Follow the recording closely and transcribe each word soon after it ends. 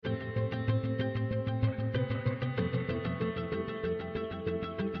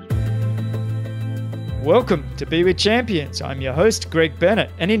Welcome to Be With Champions. I'm your host, Greg Bennett.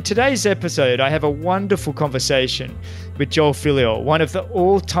 And in today's episode, I have a wonderful conversation with Joel Filliol, one of the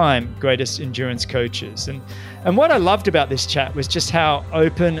all-time greatest endurance coaches. And what I loved about this chat was just how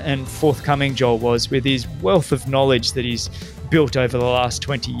open and forthcoming Joel was with his wealth of knowledge that he's built over the last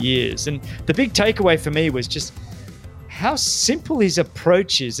 20 years. And the big takeaway for me was just how simple his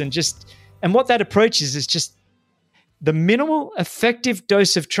approach is, and what that approach is just the minimal effective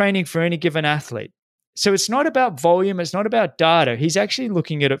dose of training for any given athlete. So it's not about volume, it's not about data. He's actually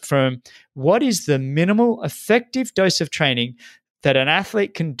looking at it from what is the minimal effective dose of training that an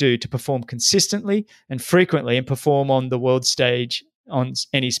athlete can do to perform consistently and frequently and perform on the world stage on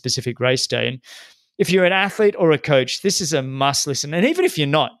any specific race day. And if you're an athlete or a coach, this is a must listen. And even if you're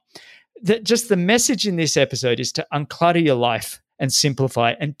not, just the message in this episode is to unclutter your life and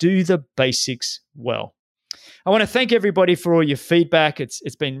simplify and do the basics well. I want to thank everybody for all your feedback.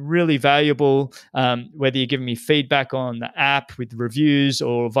 It's been really valuable, whether you're giving me feedback on the app with reviews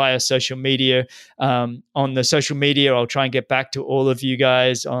or via social media. On the social media, I'll try and get back to all of you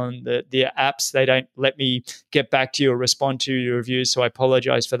guys. On the apps, they don't let me get back to you or respond to your reviews, so I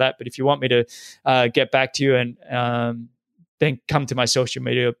apologize for that. But if you want me to get back to you, and then come to my social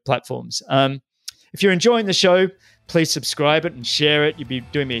media platforms. If you're enjoying the show, please subscribe it and share it. You'd be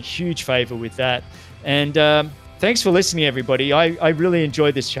doing me a huge favor with that. And thanks for listening, everybody. I really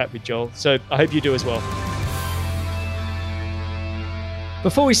enjoyed this chat with Joel, so I hope you do as well.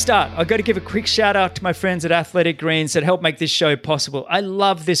 Before we start, I've got to give a quick shout out to my friends at Athletic Greens that help make this show possible. I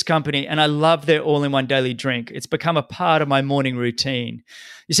love this company and I love their all-in-one daily drink. It's become a part of my morning routine.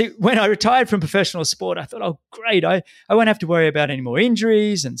 You see, when I retired from professional sport, I thought, oh, great, I won't have to worry about any more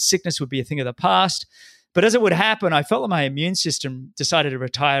injuries and sickness would be a thing of the past. But as it would happen, I felt like my immune system decided to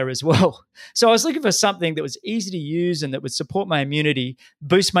retire as well. So I was looking for something that was easy to use and that would support my immunity,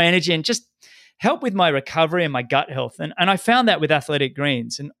 boost my energy, and just help with my recovery and my gut health. And I found that with Athletic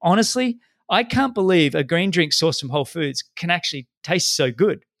Greens. And honestly, I can't believe a green drink sourced from whole foods can actually taste so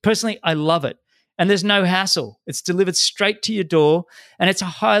good. Personally, I love it. And there's no hassle. It's delivered straight to your door, and it's a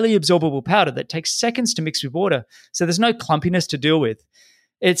highly absorbable powder that takes seconds to mix with water. So there's no clumpiness to deal with.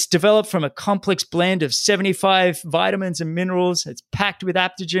 It's developed from a complex blend of 75 vitamins and minerals. It's packed with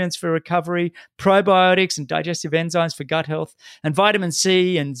adaptogens for recovery, probiotics and digestive enzymes for gut health, and vitamin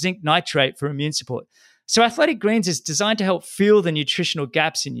C and zinc nitrate for immune support. So Athletic Greens is designed to help fill the nutritional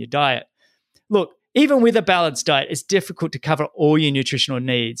gaps in your diet. Look, even with a balanced diet, it's difficult to cover all your nutritional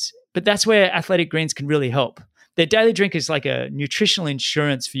needs, but that's where Athletic Greens can really help. Their daily drink is like a nutritional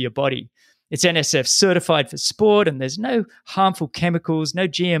insurance for your body. It's NSF certified for sport, and there's no harmful chemicals, no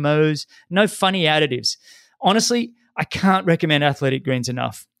GMOs, no funny additives. Honestly, I can't recommend Athletic Greens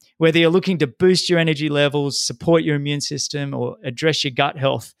enough. Whether you're looking to boost your energy levels, support your immune system, or address your gut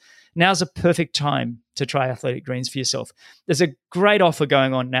health, now's a perfect time to try Athletic Greens for yourself. There's a great offer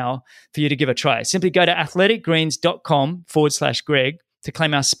going on now for you to give a try. Simply go to athleticgreens.com/Greg to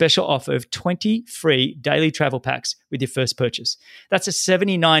claim our special offer of 20 free daily travel packs with your first purchase. That's a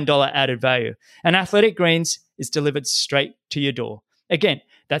 $79 added value. And Athletic Greens is delivered straight to your door. Again,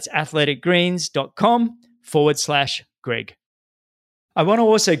 that's athleticgreens.com/Greg. I want to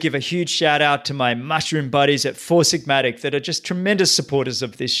also give a huge shout out to my mushroom buddies at Four Sigmatic that are just tremendous supporters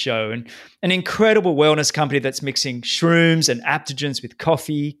of this show, and an incredible wellness company that's mixing shrooms and adaptogens with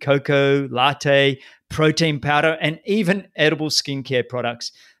coffee, cocoa, latte, protein powder, and even edible skincare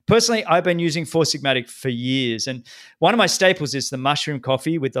products. Personally, I've been using Four Sigmatic for years, and one of my staples is the mushroom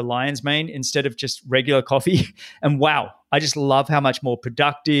coffee with the lion's mane instead of just regular coffee. And wow, I just love how much more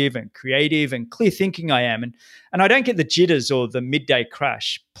productive and creative and clear thinking I am. And I don't get the jitters or the midday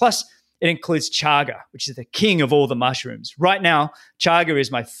crash. Plus, it includes chaga, which is the king of all the mushrooms. Right now, chaga is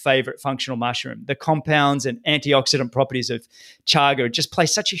my favorite functional mushroom. The compounds and antioxidant properties of chaga just play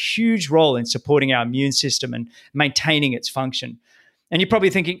such a huge role in supporting our immune system and maintaining its function. And you're probably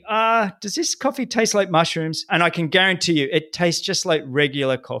thinking, does this coffee taste like mushrooms? And I can guarantee you it tastes just like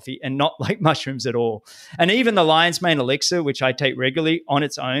regular coffee and not like mushrooms at all. And even the lion's mane elixir, which I take regularly on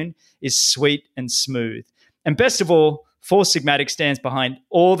its own, is sweet and smooth. And best of all, Four Sigmatic stands behind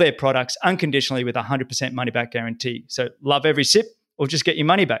all their products unconditionally with a 100% money-back guarantee. So love every sip or just get your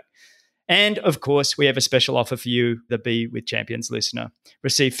money back. And of course, we have a special offer for you, the Be With Champions listener.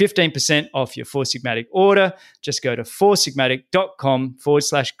 Receive 15% off your Four Sigmatic order. Just go to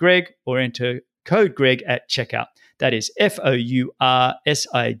foursigmatic.com/Greg or enter code Greg at checkout. That is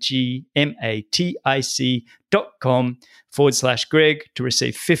FOURSIGMATIC.com/Greg to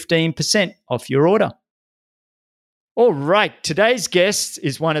receive 15% off your order. All right, today's guest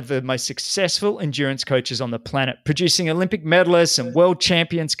is one of the most successful endurance coaches on the planet, producing Olympic medalists and world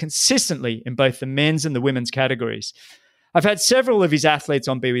champions consistently in both the men's and the women's categories. I've had several of his athletes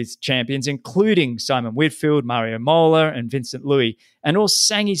on Be With Champions, including Simon Whitfield, Mario Mola, and Vincent Luis, and all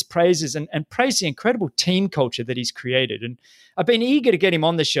sang his praises and praised the incredible team culture that he's created. And I've been eager to get him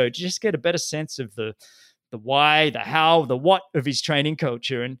on the show to just get a better sense of the why, the how, the what of his training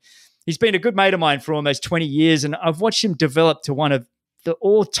culture. And he's been a good mate of mine for almost 20 years, and I've watched him develop to one of the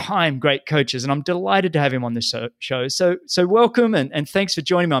all-time great coaches, and I'm delighted to have him on this show. So welcome, and thanks for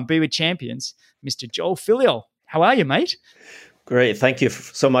joining me on Be With Champions, Mr. Joel Filliol. How are you, mate? Great. Thank you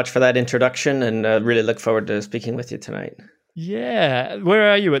so much for that introduction, and really look forward to speaking with you tonight. Yeah. Where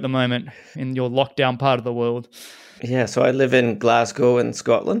are you at the moment in your lockdown part of the world? Yeah, so I live in Glasgow in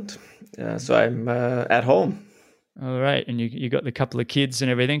Scotland, so I'm at home. All right. And you got the couple of kids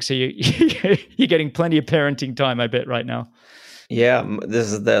and everything, so you're getting plenty of parenting time, I bet, right now. Yeah,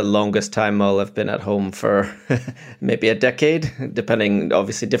 this is the longest time I've been at home for maybe a decade, depending,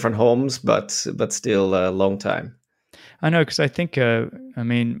 obviously different homes, but still a long time. I know, because I think,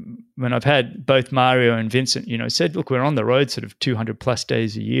 when I've had both Mario and Vincent, said, look, we're on the road sort of 200 plus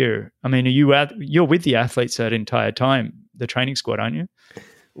days a year. I mean, you're with the athletes that entire time, the training squad, aren't you?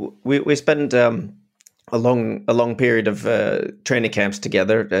 We spend a long period of training camps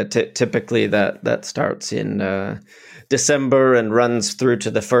together. Typically that starts in December and runs through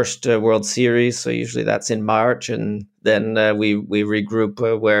to the first World Series. So usually that's in March, and then we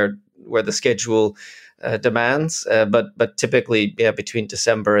regroup where the schedule demands. But typically, between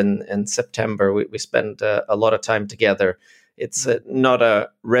December and September, we spend a lot of time together. It's not a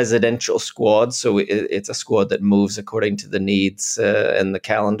residential squad, so it's a squad that moves according to the needs and the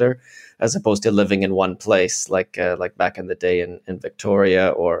calendar, as opposed to living in one place like back in the day in Victoria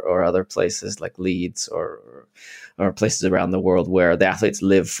or other places like Leeds or places around the world where the athletes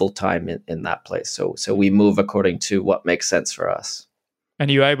live full time in that place. So we move according to what makes sense for us.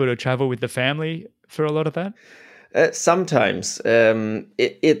 And are you able to travel with the family for a lot of that? Sometimes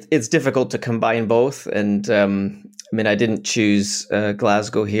it's difficult to combine both. And I didn't choose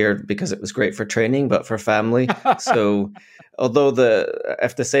Glasgow here because it was great for training, but for family. So although I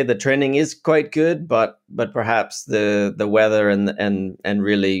have to say the training is quite good, but perhaps the weather and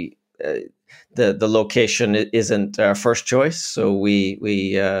really the location isn't our first choice. So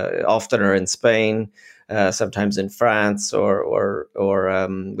we often are in Spain. Sometimes in France, or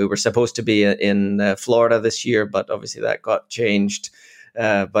we were supposed to be in Florida this year, but obviously that got changed.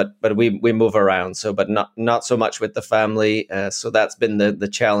 But we move around, but not so much with the family. So that's been the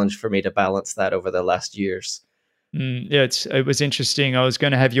challenge for me to balance that over the last years. Yeah, it was interesting. I was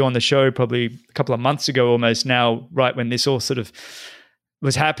going to have you on the show probably a couple of months ago, almost now, right when this all sort of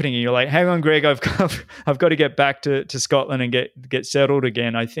was happening, and you're like, hang on, Greg, I've got to get back to Scotland and get settled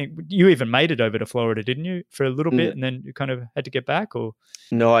again. I think you even made it over to Florida, didn't you, for a little bit, and then you kind of had to get back? Or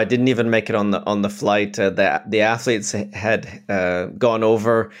no, I didn't even make it on the flight. The athletes had gone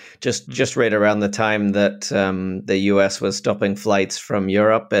over just right around the time that the US was stopping flights from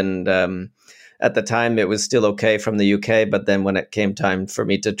Europe, and at the time it was still okay from the UK, but then when it came time for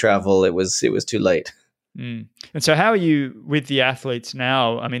me to travel, it was too late. And so how are you with the athletes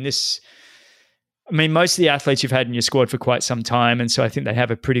now? Most of the athletes you've had in your squad for quite some time, and so I think they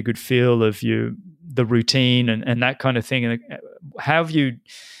have a pretty good feel of the routine and that kind of thing. And how have you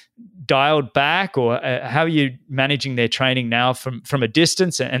dialed back, or how are you managing their training now from a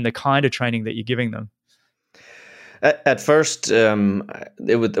distance and the kind of training that you're giving them? At first,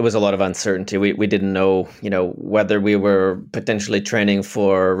 it was a lot of uncertainty. We didn't know, whether we were potentially training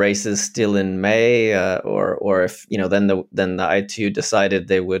for races still in May, or if then the I2 decided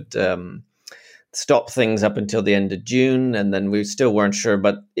they would stop things up until the end of June, and then we still weren't sure.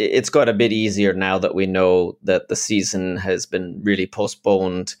 But it's got a bit easier now that we know that the season has been really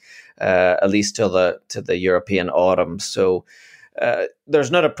postponed, at least to the European autumn. So there's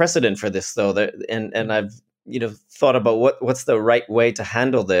not a precedent for this, though, and I've thought about what's the right way to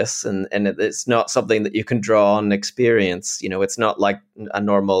handle this, and it's not something that you can draw on experience. It's not like a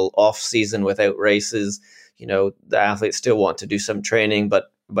normal off season without races. The athletes still want to do some training,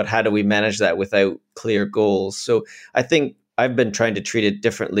 but how do we manage that without clear goals? So I think I've been trying to treat it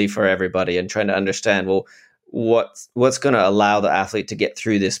differently for everybody and trying to understand, well, what's going to allow the athlete to get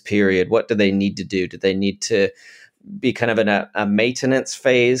through this period? What do they need to do? Do they need to be kind of in a maintenance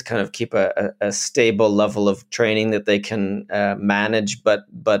phase, kind of keep a stable level of training that they can manage, but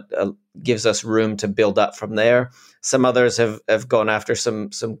gives us room to build up from there. Some others have gone after some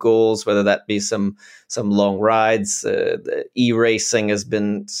goals, whether that be some long rides. The e-racing has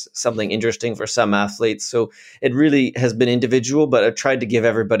been something interesting for some athletes. So it really has been individual, but I've tried to give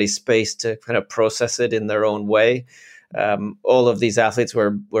everybody space to kind of process it in their own way. All of these athletes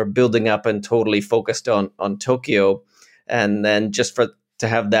were building up and totally focused on Tokyo, and then just to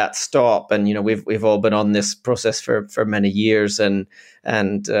have that stop. And we've all been on this process for many years, and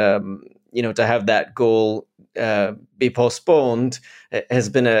to have that goal be postponed has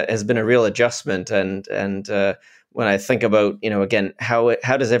been a real adjustment. And when I think about again, how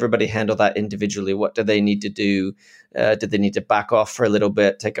does everybody handle that individually? What do they need to do? Do they need to back off for a little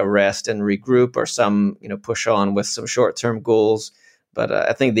bit, take a rest and regroup, or some push on with some short-term goals? But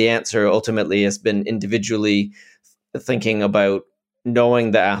I think the answer ultimately has been individually thinking about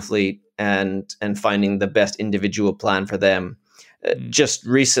knowing the athlete and finding the best individual plan for them. Just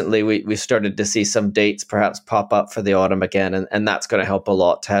recently, we started to see some dates perhaps pop up for the autumn again, and that's going to help a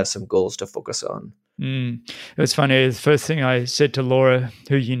lot to have some goals to focus on. It was funny. The first thing I said to Laura,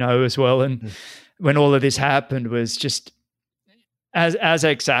 who you know as well, and when all of this happened, was just as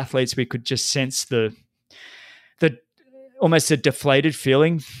ex-athletes, we could just sense the almost a deflated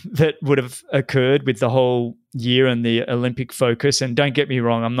feeling that would have occurred with the whole year and the Olympic focus. And don't get me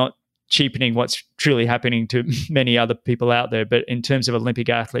wrong, I'm not cheapening what's truly happening to many other people out there, but in terms of Olympic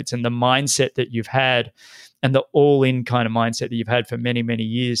athletes and the mindset that you've had and the all-in kind of mindset that you've had for many, many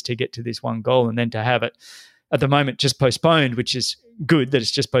years to get to this one goal, and then to have it at the moment just postponed, which is good that it's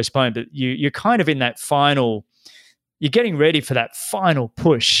just postponed, but you're kind of in that final, you're getting ready for that final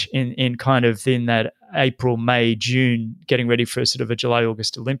push in kind of in that April, May, June, getting ready for sort of a July,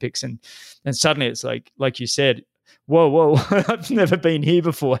 August Olympics. And suddenly it's like you said, whoa, I've never been here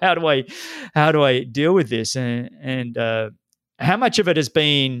before. How do I deal with this? And how much of it has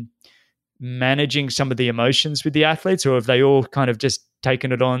been managing some of the emotions with the athletes, or have they all kind of just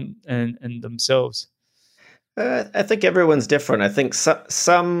taken it on and themselves? I think everyone's different. I think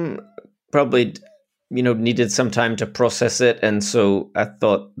some probably needed some time to process it, and so I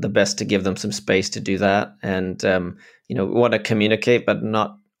thought the best to give them some space to do that, and want to communicate but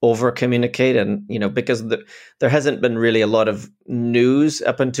not over communicate. And because there hasn't been really a lot of news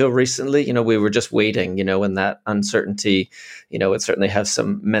up until recently. We were just waiting, and that uncertainty, it certainly has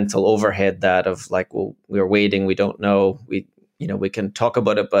some mental overhead that of like, well, we're waiting, we don't know, we can talk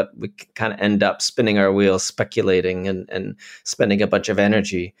about it, but we kind of end up spinning our wheels, speculating and spending a bunch of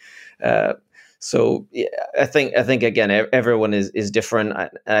energy. So yeah, I think again, everyone is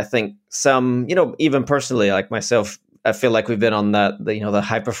different. I think some, even personally, like myself, I feel like we've been on the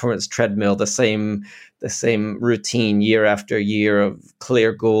high performance treadmill, the same routine year after year of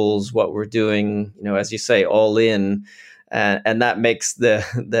clear goals, what we're doing, as you say, all in, and that makes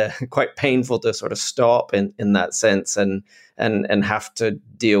the quite painful to sort of stop in that sense and have to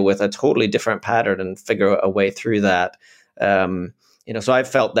deal with a totally different pattern and figure a way through that. So I've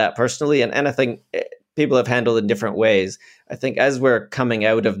felt that personally, and I think people have handled it in different ways. I think as we're coming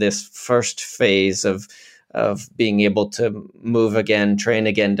out of this first phase of being able to move again, train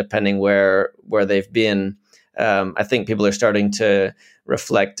again, depending where they've been, I think people are starting to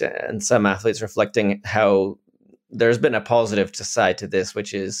reflect, and some athletes reflecting how there's been a positive side to this,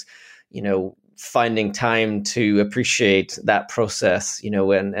 which is, finding time to appreciate that process,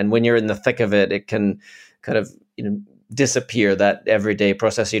 and when you're in the thick of it, it can kind of, disappear, that everyday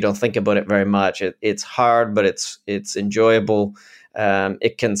process. You don't think about it very much. It's hard, but it's enjoyable.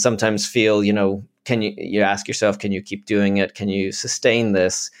 It can sometimes feel, can you ask yourself, can you keep doing it? Can you sustain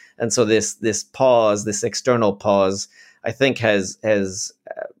this? And so this pause, this external pause, I think has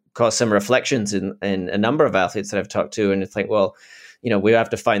caused some reflections in a number of athletes that I've talked to, and you think, well, we have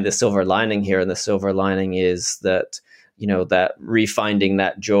to find the silver lining here, and the silver lining is that that refinding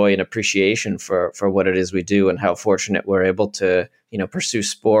that joy and appreciation for what it is we do, and how fortunate we're able to pursue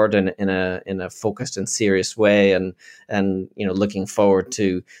sport in a focused and serious way, and looking forward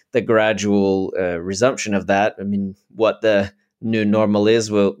to the gradual resumption of that. I mean, what the new normal is,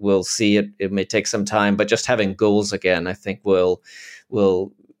 we'll see. It may take some time, but just having goals again, I think will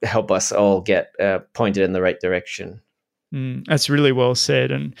help us all get pointed in the right direction. That's really well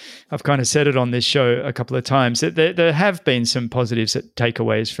said, and I've kind of said it on this show a couple of times that there have been some positives,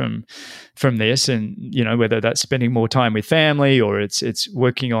 takeaways from this, and whether that's spending more time with family, or it's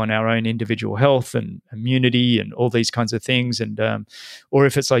working on our own individual health and immunity and all these kinds of things, and or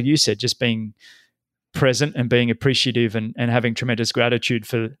if it's like you said, just being present and being appreciative and having tremendous gratitude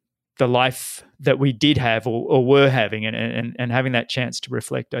for the life that we did have or were having, and having that chance to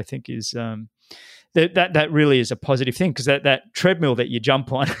reflect, I think is that really is a positive thing, because that treadmill that you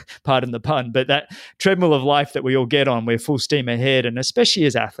jump on, pardon the pun, but that treadmill of life that we all get on, we're full steam ahead, and especially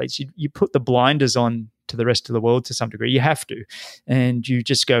as athletes, you put the blinders on to the rest of the world to some degree. You have to, and you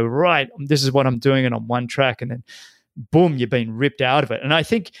just go, right, this is what I'm doing, and on one track, and then boom, you've been ripped out of it. And I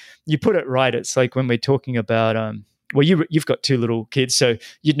think you put it right. It's like when we're talking about well, you've got two little kids, so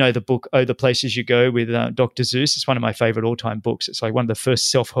you'd know the book "Oh, the Places You Go" with Dr. Seuss. It's one of my favorite all-time books. It's like one of the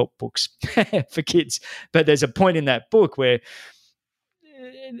first self-help books for kids. But there's a point in that book where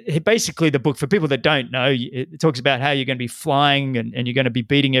basically, the book, for people that don't know, it talks about how you're going to be flying and you're going to be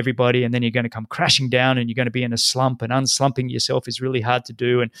beating everybody, and then you're going to come crashing down, and you're going to be in a slump, and unslumping yourself is really hard to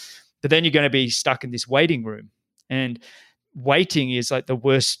do. But then you're going to be stuck in this waiting room, and waiting is like the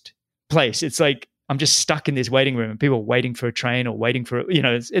worst place. It's like, I'm just stuck in this waiting room, and people are waiting for a train or waiting for,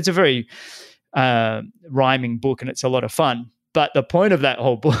 it's a very rhyming book, and it's a lot of fun. But the point of that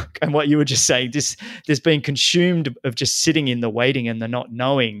whole book, and what you were just saying, this being consumed of just sitting in the waiting and the not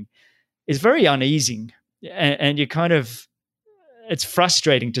knowing, is very uneasy, and you kind of, it's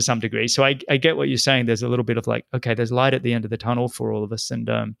frustrating to some degree. So I get what you're saying. There's a little bit of like, okay, there's light at the end of the tunnel for all of us, and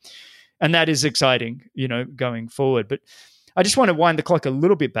that is exciting, going forward. But I just want to wind the clock a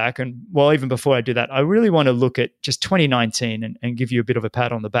little bit back. And even before I do that, I really want to look at just 2019 and give you a bit of a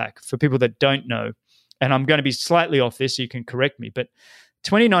pat on the back for people that don't know. And I'm going to be slightly off this, so you can correct me. But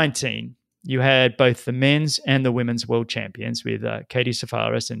 2019, you had both the men's and the women's world champions with Katie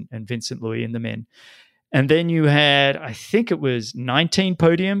Safaris and Vincent Luis in the men. And then you had, I think it was 19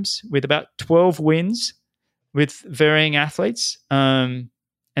 podiums with about 12 wins with varying athletes. And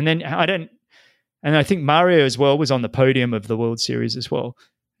then I think Mario as well was on the podium of the World Series as well.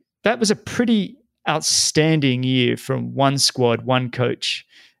 That was a pretty outstanding year from one squad, one coach.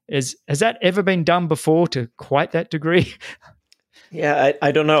 Has that ever been done before to quite that degree? Yeah,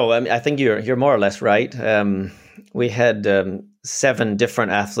 I don't know. I think you're more or less right. We had 7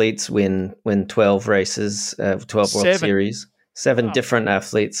 different athletes win 12 races, 12 World Series. 7 different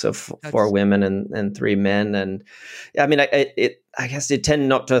athletes of 4 women and 3 men. And I mean, I guess they tend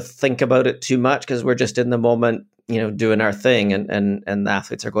not to think about it too much, because we're just in the moment, doing our thing, and the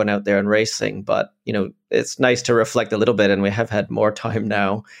athletes are going out there and racing. But, it's nice to reflect a little bit, and we have had more time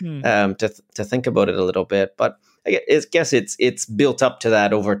now to think about it a little bit. But I guess it's built up to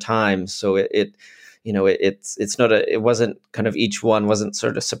that over time. So it's not it wasn't kind of, each one wasn't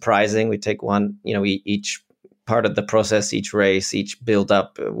sort of surprising. We take one, each part of the process, each race, each build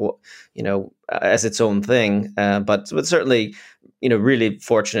up, as its own thing. But certainly, really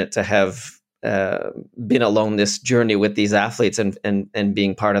fortunate to have been along this journey with these athletes and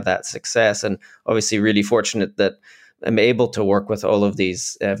being part of that success. And obviously really fortunate that I'm able to work with all of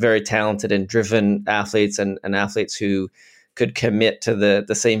these very talented and driven athletes and athletes who could commit to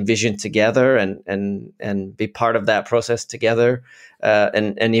the same vision together and be part of that process together,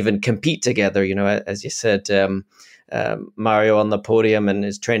 and even compete together. As you said, Mario on the podium, and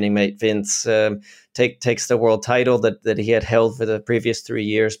his training mate Vince takes the world title that he had held for the previous 3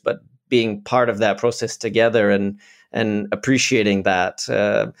 years, but being part of that process together and appreciating that,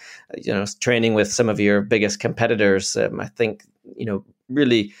 training with some of your biggest competitors. I think,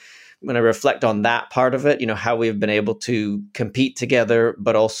 really, when I reflect on that part of it, how we've been able to compete together,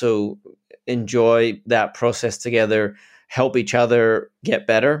 but also enjoy that process together, help each other get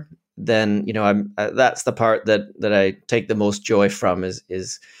better, then, that's the part that I take the most joy from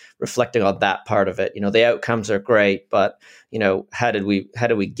is reflecting on that part of it. The outcomes are great, but, how did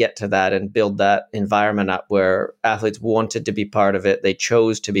we get to that and build that environment up where athletes wanted to be part of it? They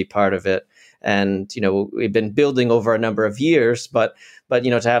chose to be part of it. And, we've been building over a number of years, but,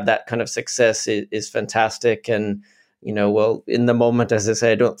 to have that kind of success is fantastic. And, in the moment, as I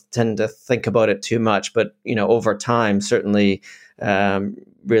say, I don't tend to think about it too much, but, over time, certainly,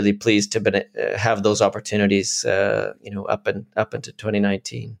 really pleased to have those opportunities, up into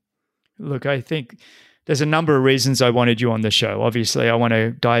 2019. Look, I think there's a number of reasons I wanted you on the show. Obviously, I want to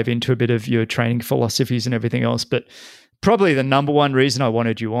dive into a bit of your training philosophies and everything else, but probably the number one reason I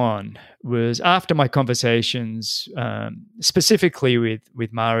wanted you on was after my conversations, specifically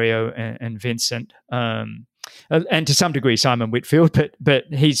with Mario and Vincent, and to some degree Simon Whitfield, but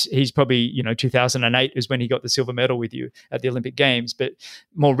he's probably 2008 is when he got the silver medal with you at the Olympic Games. But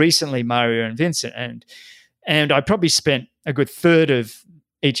more recently, Mario and Vincent, and I probably spent a good third of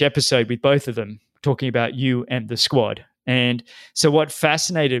each episode with both of them talking about you and the squad. And so what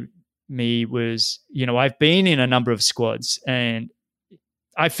fascinated me was, I've been in a number of squads and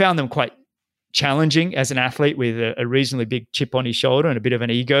I found them quite challenging as an athlete with a reasonably big chip on his shoulder and a bit of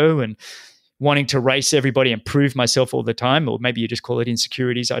an ego and wanting to race everybody and prove myself all the time, or maybe you just call it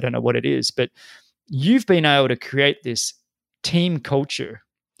insecurities. I don't know what it is, but you've been able to create this team culture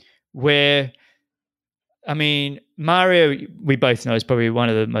where, I mean, Mario, we both know, is probably one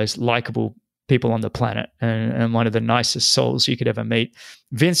of the most likable people on the planet and one of the nicest souls you could ever meet.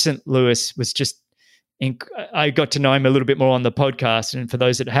 Vincent Luis was just, I got to know him a little bit more on the podcast. And for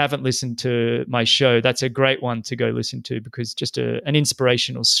those that haven't listened to my show, that's a great one to go listen to, because just an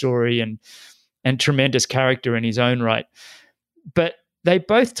inspirational story and tremendous character in his own right. But they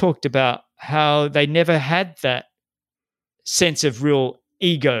both talked about how they never had that sense of real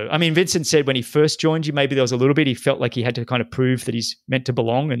ego. I mean, Vincent said when he first joined you, maybe there was a little bit, he felt like he had to kind of prove that he's meant to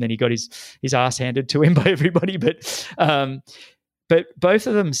belong, and then he got his ass handed to him by everybody. But both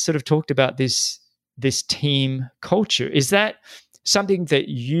of them sort of talked about this team culture. Is that something that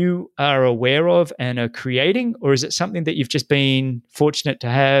you are aware of and are creating, or is it something that you've just been fortunate to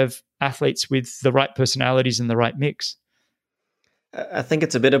have athletes with the right personalities and the right mix? I think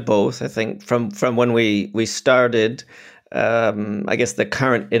it's a bit of both. I think from when we started, I guess the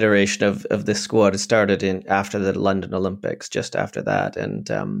current iteration of this squad started after the London Olympics, just after that,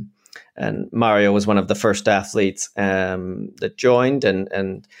 and Mario was one of the first athletes that joined,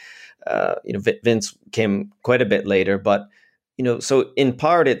 and Vince came quite a bit later, but so in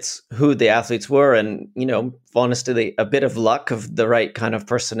part it's who the athletes were, and honestly, a bit of luck of the right kind of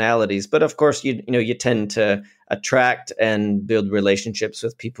personalities. But of course, you tend to attract and build relationships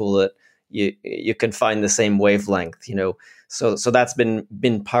with people that you can find the same wavelength. So that's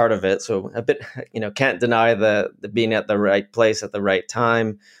been part of it. So a bit, can't deny the being at the right place at the right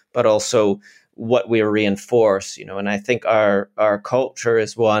time, but also what we reinforce. And I think our culture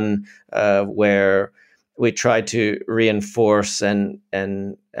is one where we try to reinforce and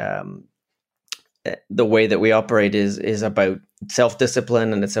the way that we operate is about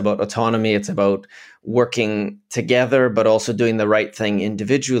self-discipline, and it's about autonomy. It's about working together, but also doing the right thing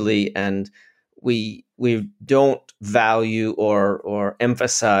individually. And we don't value or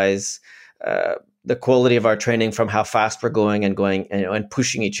emphasize the quality of our training from how fast we're going and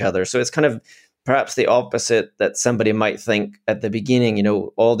pushing each other. So it's kind of perhaps the opposite that somebody might think at the beginning.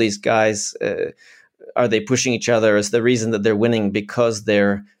 All these guys, are they pushing each other? Is the reason that they're winning because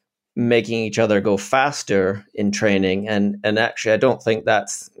they're making each other go faster in training? And actually, I don't think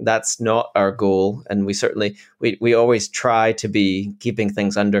that's not our goal. And we certainly we always try to be keeping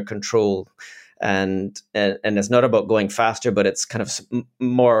things under control. And it's not about going faster, but it's kind of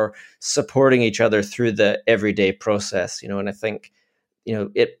more supporting each other through the everyday process. And I think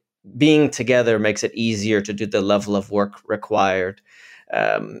it being together makes it easier to do the level of work required.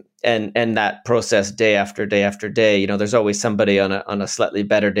 And that process day after day after day, there's always somebody on a slightly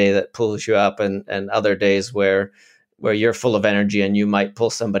better day that pulls you up, and other days where you're full of energy and you might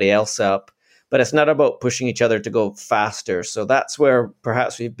pull somebody else up. But it's not about pushing each other to go faster. So that's where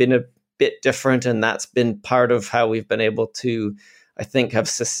perhaps we've been a bit different, and that's been part of how we've been able to, I think, have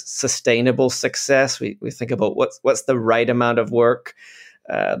sustainable success. We think about what's the right amount of work,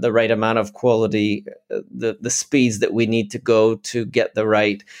 the right amount of quality, the speeds that we need to go to get the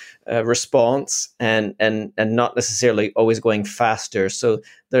right response, and not necessarily always going faster. So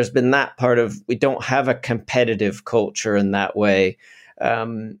there's been that part of, we don't have a competitive culture in that way.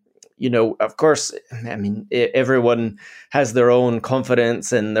 Of course, I mean, everyone has their own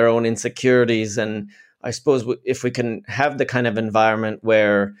confidence and their own insecurities. And I suppose if we can have the kind of environment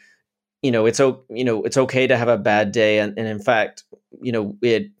where, it's okay to have a bad day. And in fact,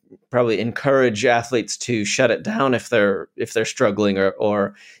 we'd probably encourage athletes to shut it down if they're struggling,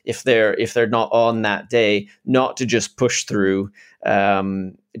 or if they're not on that day, not to just push through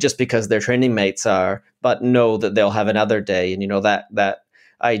just because their training mates are, but know that they'll have another day. And that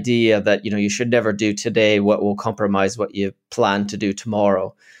idea that you should never do today what will compromise what you plan to do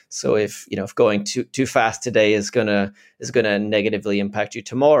tomorrow. So if going too fast today is gonna negatively impact you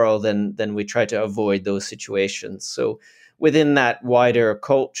tomorrow, then we try to avoid those situations. So within that wider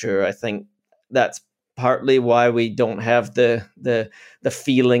culture, I think that's partly why we don't have the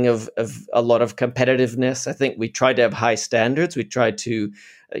feeling of a lot of competitiveness. I think we try to have high standards. We try to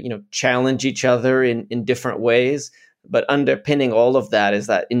challenge each other in different ways. But underpinning all of that is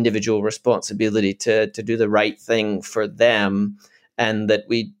that individual responsibility to do the right thing for them, and that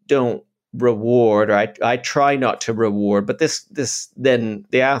we don't reward, or I try not to reward, but this then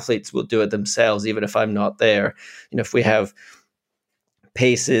the athletes will do it themselves, even if I'm not there. If we have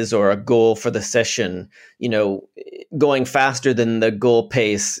paces or a goal for the session, going faster than the goal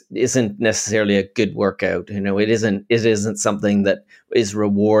pace isn't necessarily a good workout. It isn't something that is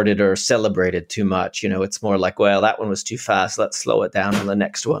rewarded or celebrated too much. It's more like, well, that one was too fast. Let's slow it down on the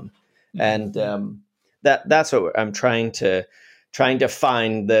next one. And that's what I'm trying to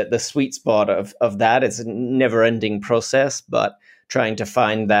find the sweet spot of that. It's a never ending process, but trying to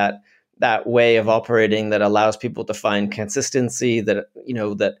find that way of operating that allows people to find consistency,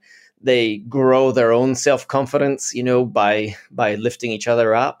 that they grow their own self-confidence, by lifting each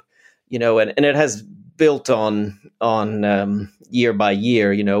other up, and it has built on year by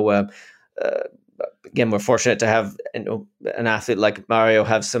year. Again, we're fortunate to have an athlete like Mario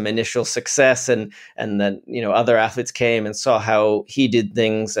have some initial success, and then other athletes came and saw how he did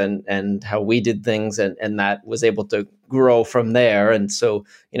things and how we did things, and that was able to grow from there. And so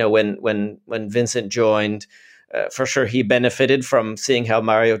when Vincent joined, for sure he benefited from seeing how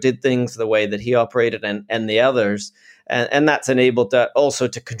Mario did things, the way that he operated, and the others, and that's enabled also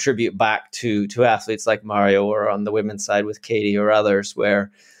to contribute back to athletes like Mario, or on the women's side with Katie or others,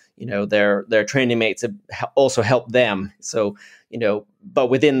 where their training mates have also helped them. So, but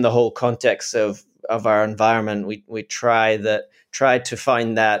within the whole context of our environment, we try to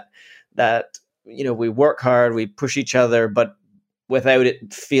find that we work hard, we push each other, but without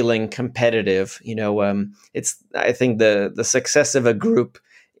it feeling competitive. I think the success of a group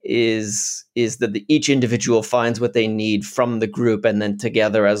is that each individual finds what they need from the group, and then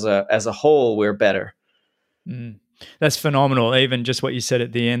together as a whole, we're better. That's phenomenal. Even just what you said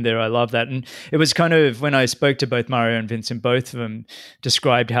at the end there, I love that. And it was kind of, when I spoke to both Mario and Vincent, both of them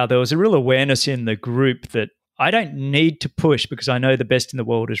described how there was a real awareness in the group that I don't need to push because I know the best in the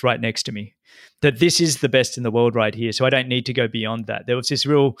world is right next to me, that this is the best in the world right here. So I don't need to go beyond that. There was this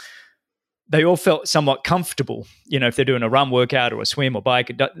they all felt somewhat comfortable, if they're doing a run workout or a swim or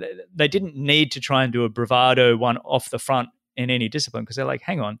bike, they didn't need to try and do a bravado one off the front in any discipline, because they're like,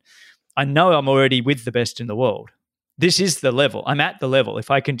 hang on, I know I'm already with the best in the world. This is the level. I'm at the level. If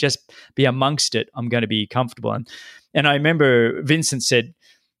I can just be amongst it, I'm going to be comfortable. And I remember Vincent said,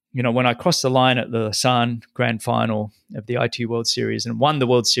 when I crossed the line at the Lausanne Grand Final of the IT World Series and won the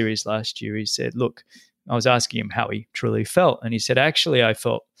World Series last year, he said, look, I was asking him how he truly felt. And he said, actually, I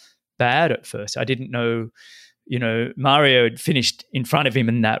felt bad at first. I didn't know, Mario had finished in front of him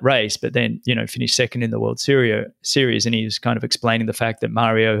in that race, but then, finished second in the World Series. And he was kind of explaining the fact that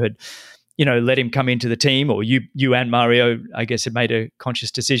Mario had, let him come into the team, or you and Mario, I guess, had made a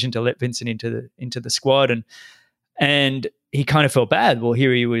conscious decision to let Vincent into the squad, and he kind of felt bad. Well,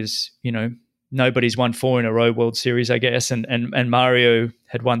 here he was, nobody's won 4 in a row World Series, I guess, and Mario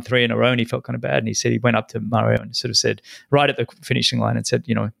had won 3 in a row, and he felt kind of bad. And he said he went up to Mario and sort of said right at the finishing line and said,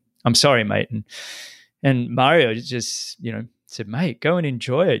 I'm sorry, mate, and Mario just said, mate, go and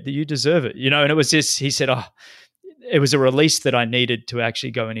enjoy it. You deserve it, and it was just, he said, it was a release that I needed to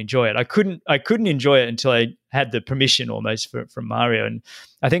actually go and enjoy it. I couldn't enjoy it until I had the permission almost from Mario. And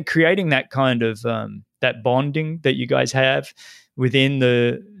I think creating that kind of that bonding that you guys have within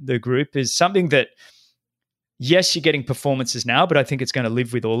the group is something that, yes, you're getting performances now, but I think it's going to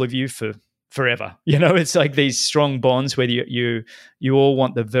live with all of you for forever. It's like these strong bonds where you all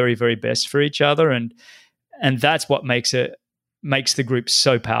want the very, very best for each other, and that's what makes the group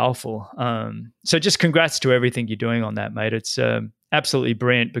so powerful. So just congrats to everything you're doing on that, mate. It's absolutely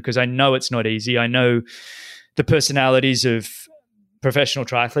brilliant, because I know it's not easy. I know the personalities of professional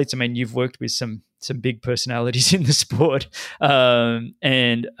triathletes. I mean, you've worked with some big personalities in the sport,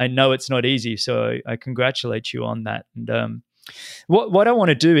 and I know it's not easy. So I congratulate you on that. And what I want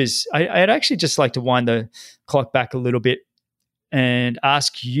to do is I'd actually just like to wind the clock back a little bit and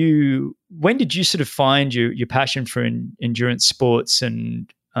ask you, when did you sort of find your passion for endurance sports?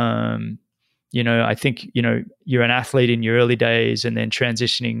 And, I think, you're an athlete in your early days and then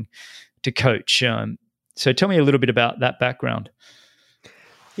transitioning to coach. So tell me a little bit about that background.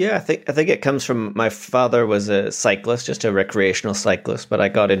 Yeah, I think it comes from, my father was a cyclist, just a recreational cyclist, but I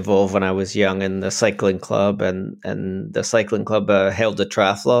got involved when I was young in the cycling club, and the cycling club held a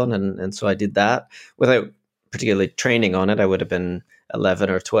triathlon, and so I did that without particularly training on it. I would have been 11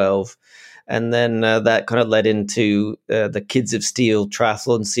 or 12. And then that kind of led into the Kids of Steel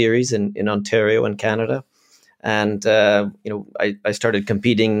triathlon series in Ontario and Canada. And, I started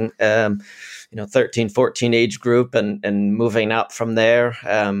competing, 13, 14 age group, and moving up from there.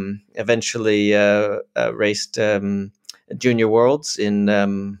 Eventually raced Junior Worlds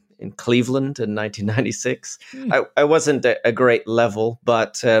in Cleveland in 1996. I wasn't a great level,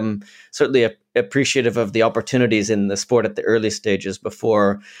 but certainly appreciative of the opportunities in the sport at the early stages,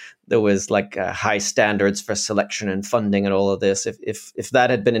 before there was like high standards for selection and funding and all of this. If that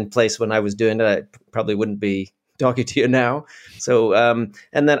had been in place when I was doing it, I probably wouldn't be talking to you now. So,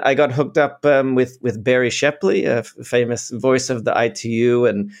 and then I got hooked up with Barry Shepley, a famous voice of the ITU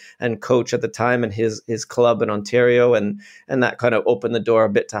and coach at the time, and his club in Ontario, and that kind of opened the door a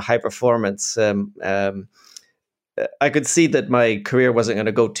bit to high performance. I could see that my career wasn't going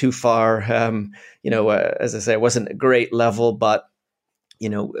to go too far. As I say, it wasn't a great level, but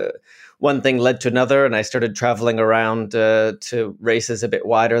one thing led to another, and I started traveling around to races a bit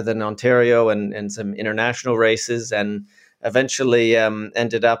wider than Ontario and some international races, and eventually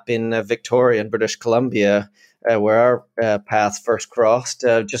ended up in Victoria in British Columbia, where our paths first crossed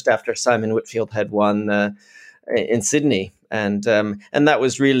just after Simon Whitfield had won in Sydney. And that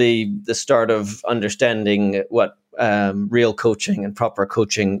was really the start of understanding what real coaching and proper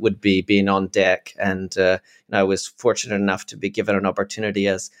coaching would be, being on deck. And I was fortunate enough to be given an opportunity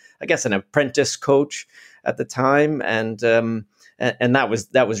as, I guess, an apprentice coach at the time. And that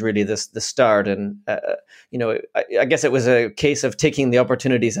was really the start. And I guess it was a case of taking the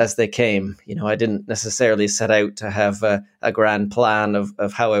opportunities as they came. I didn't necessarily set out to have a grand plan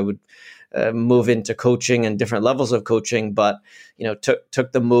of how I would move into coaching and different levels of coaching, but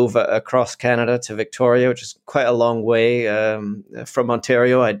took the move across Canada to Victoria, which is quite a long way from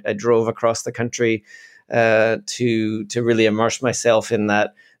Ontario. I drove across the country to really immerse myself in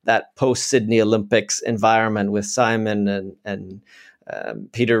that post Sydney Olympics environment with Simon and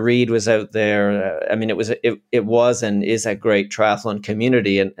Peter Reid was out there. It was and is a great triathlon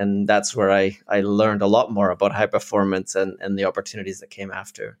community, and that's where I learned a lot more about high performance and the opportunities that came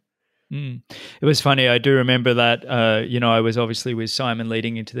after. It was funny. I do remember that. I was obviously with Simon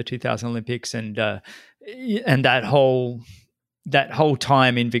leading into the 2000 Olympics, and that whole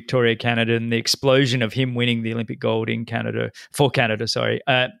time in Victoria, Canada, and the explosion of him winning the Olympic gold in Canada for Canada.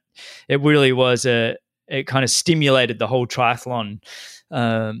 It really was it kind of stimulated the whole triathlon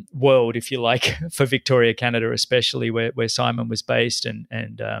world, if you like, for Victoria, Canada, especially where Simon was based,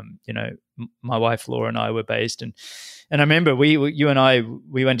 and my wife Laura and I were based, and I remember you and I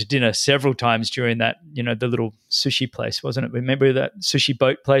went to dinner several times during that, the little sushi place, wasn't it? Remember that sushi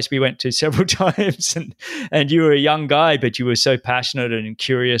boat place we went to several times, and you were a young guy, but you were so passionate and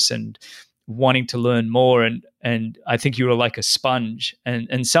curious and wanting to learn more, and I think you were like a sponge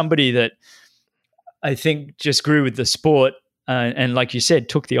and somebody that I think just grew with the sport, and like you said,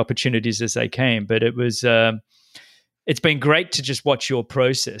 took the opportunities as they came. But it was it's been great to just watch your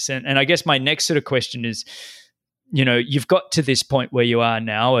process, and I guess my next sort of question is, you've got to this point where you are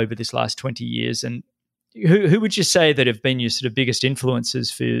now over this last 20 years, and who would you say that have been your sort of biggest influences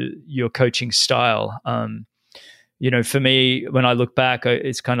for your coaching style? For me, when I look back,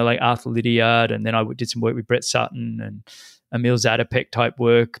 it's kind of like Arthur Lydiard, and then I did some work with Brett Sutton and Emil Zatopek type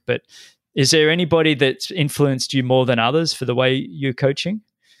work. But is there anybody that's influenced you more than others for the way you're coaching?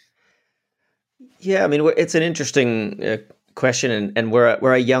 Yeah, it's an interesting question, and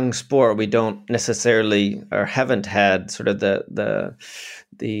we're a young sport. We don't necessarily or haven't had sort of the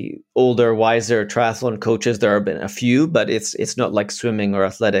older, wiser triathlon coaches. There have been a few, but it's not like swimming or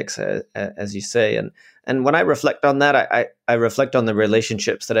athletics, as you say. And when I reflect on that, I reflect on the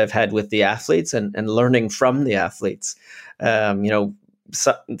relationships that I've had with the athletes and learning from the athletes.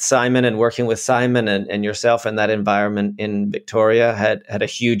 Simon and working with Simon and yourself in that environment in Victoria had a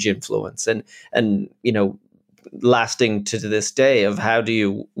huge influence, and lasting to this day, of how do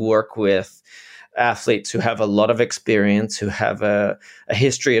you work with athletes who have a lot of experience, who have a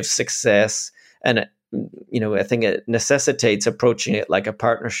history of success, and I think it necessitates approaching it like a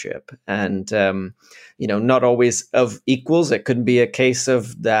partnership, and not always of equals. It could be a case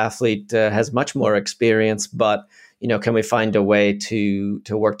of the athlete has much more experience, but can we find a way to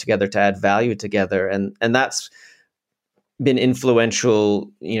work together to add value together, and that's been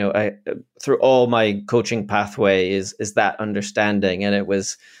influential, through all my coaching pathway is that understanding. And it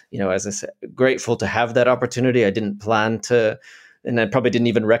was, as I said, grateful to have that opportunity. I didn't plan to, and I probably didn't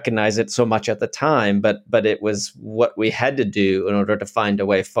even recognize it so much at the time, but it was what we had to do in order to find a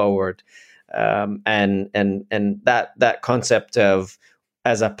way forward. And that concept of,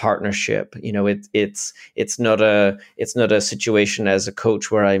 as a partnership, it's not a situation as a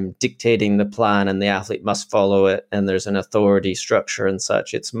coach where I'm dictating the plan and the athlete must follow it and there's an authority structure and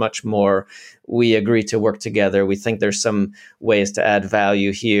such. It's much more, we agree to work together. We think there's some ways to add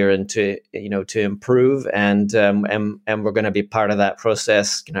value here and to improve, and we're going to be part of that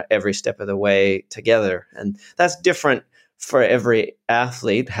process, every step of the way together. And that's different for every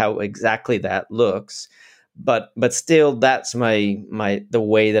athlete, how exactly that looks. but still, that's the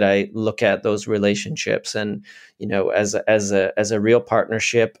way that I look at those relationships, and as a real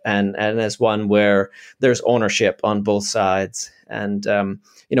partnership, and as one where there's ownership on both sides, and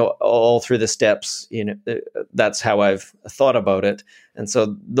all through the steps. That's how I've thought about it, and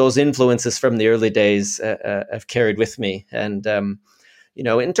so those influences from the early days have carried with me, and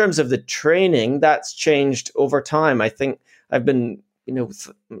in terms of the training, that's changed over time. I think I've been,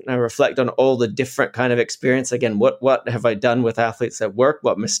 I reflect on all the different kind of experience. Again, what have I done with athletes at work?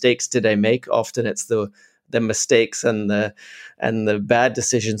 What mistakes did I make? Often it's the mistakes and the bad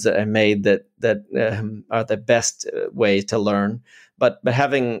decisions that I made that are the best way to learn. But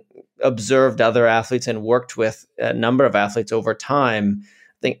having observed other athletes and worked with a number of athletes over time,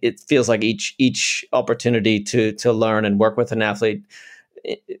 I think it feels like each opportunity to learn and work with an athlete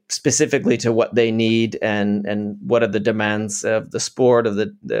specifically to what they need and what are the demands of the sport, of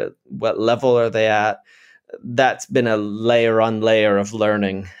the what level are they at. That's been a layer on layer of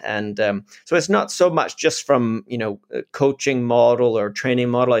learning, and so it's not so much just from a coaching model or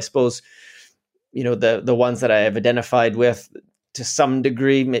training model. I suppose the ones that I have identified with to some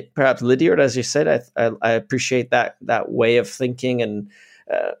degree, perhaps Lydiard, as you said. I appreciate that way of thinking, and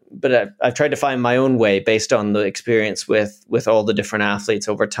but I've tried to find my own way based on the experience with all the different athletes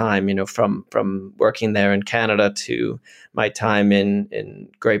over time, from working there in Canada to my time in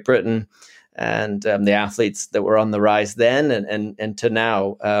Great Britain, and the athletes that were on the rise then and to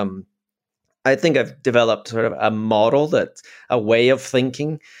now. I think I've developed sort of a model, that's a way of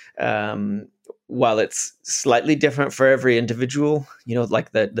thinking. While it's slightly different for every individual,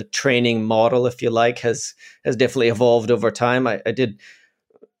 like the training model, if you like, has definitely evolved over time. I did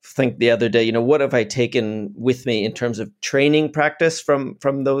think the other day, what have I taken with me in terms of training practice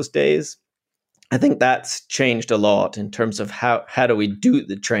from those days? I think that's changed a lot in terms of how do we do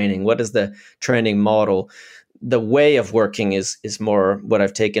the training? What is the training model? The way of working is more what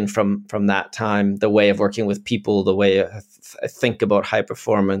I've taken from that time. The way of working with people, the way I think about high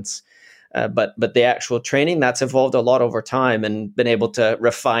performance. But the actual training, that's evolved a lot over time, and been able to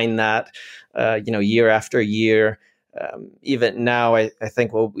refine that, year after year. Even now, I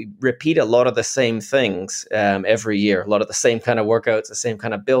think we repeat a lot of the same things every year, a lot of the same kind of workouts, the same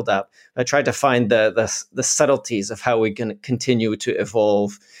kind of build up. I tried to find the subtleties of how we can continue to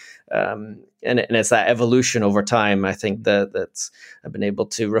evolve. And it's that evolution over time, I think, that's I've been able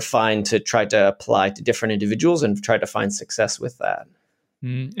to refine to try to apply to different individuals and try to find success with that.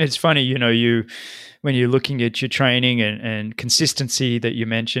 It's funny, when you're looking at your training and consistency that you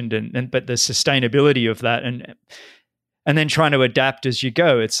mentioned, but the sustainability of that, and then trying to adapt as you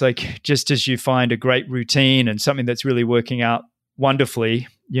go. It's like, just as you find a great routine and something that's really working out wonderfully,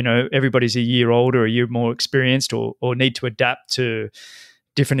 everybody's a year older, a year more experienced, or need to adapt to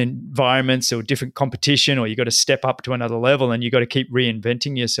different environments or different competition, or you got to step up to another level, and you got to keep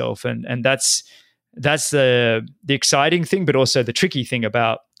reinventing yourself. And that's the exciting thing, but also the tricky thing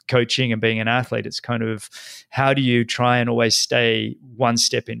about coaching and being an athlete. It's kind of, how do you try and always stay one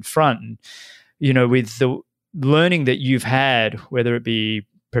step in front? And, with the learning that you've had, whether it be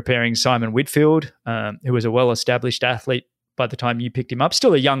preparing Simon Whitfield, who was a well-established athlete by the time you picked him up,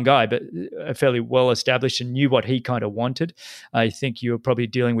 still a young guy, but fairly well-established and knew what he kind of wanted. I think you were probably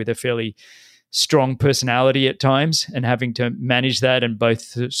dealing with a fairly strong personality at times, and having to manage that and both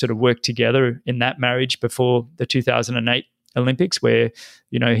sort of work together in that marriage before the 2008 Olympics, where,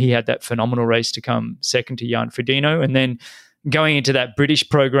 he had that phenomenal race to come second to Jan Frodeno, and then going into that British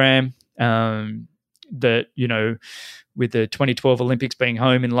program, that, with the 2012 Olympics being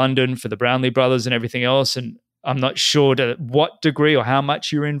home in London for the Brownlee brothers and everything else. And I'm not sure to what degree or how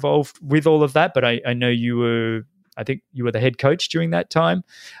much you're involved with all of that, but I know I think you were the head coach during that time.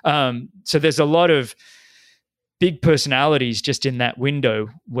 So there's a lot of big personalities just in that window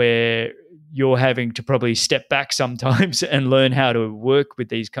where you're having to probably step back sometimes and learn how to work with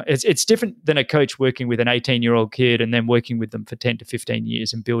these. It's different than a coach working with an 18-year-old kid and then working with them for 10 to 15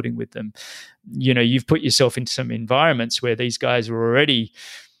 years and building with them. You've put yourself into some environments where these guys are already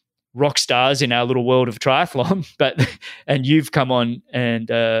rock stars in our little world of triathlon, and you've come on and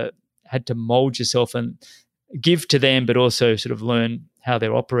had to mold yourself and give to them, but also sort of learn how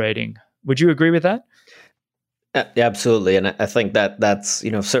they're operating. Would you agree with that? Yeah, absolutely. And I think that's,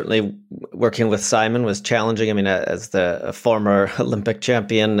 certainly working with Simon was challenging. I mean, as the former Olympic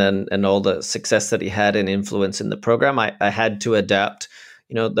champion and all the success that he had and influence in the program, I had to adapt,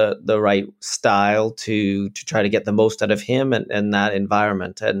 the right style to try to get the most out of him and that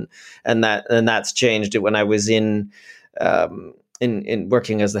environment. And that's changed. When I was in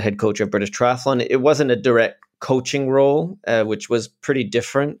working as the head coach of British Triathlon, it wasn't a direct coaching role, which was pretty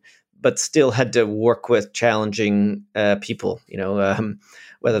different. but still had to work with challenging people,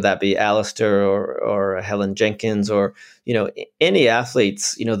 whether that be Alistair or Helen Jenkins, or any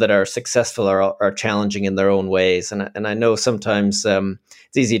athletes that are successful are challenging in their own ways. And I know sometimes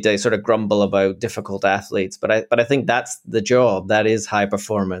it's easy to sort of grumble about difficult athletes, but I think that's the job. That is high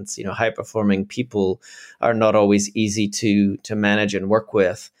performance. High performing people are not always easy to manage and work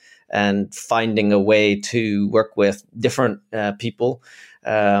with. And finding a way to work with different people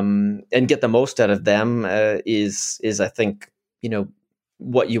and get the most out of them is I think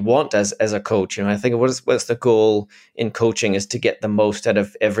what you want as a coach. I think what's the goal in coaching is to get the most out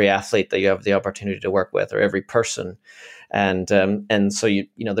of every athlete that you have the opportunity to work with, or every person. And so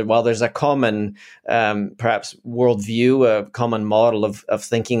while there's a common perhaps worldview, a common model of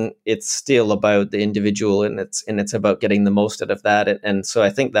thinking, it's still about the individual, and it's about getting the most out of that. And so I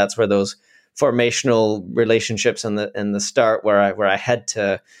think that's where those formational relationships in the start, where I had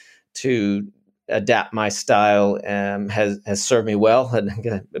to adapt my style, has served me well. And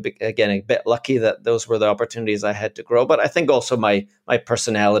again, a bit lucky that those were the opportunities I had to grow. But I think also my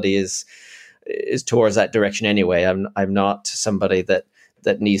personality is towards that direction anyway. I'm not somebody that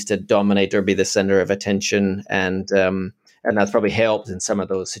needs to dominate or be the center of attention, and that's probably helped in some of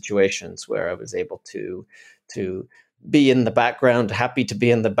those situations where I was able to be in the background, happy to be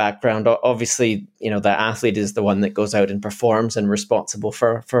in the background. Obviously, the athlete is the one that goes out and performs and responsible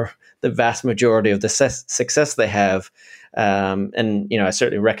for the vast majority of the success they have. And I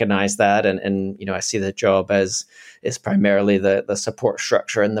certainly recognize that. And I see the job as is primarily the support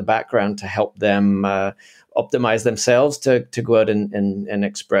structure in the background to help them optimize themselves to go out and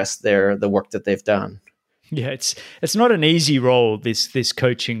express the work that they've done. Yeah, it's not an easy role, this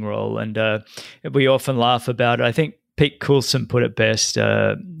coaching role. And we often laugh about it. I think Pete Coulson put it best.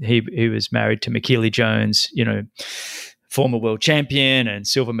 He was married to McKeely Jones, former world champion and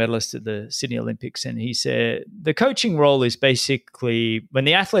silver medalist at the Sydney Olympics. And he said, the coaching role is basically when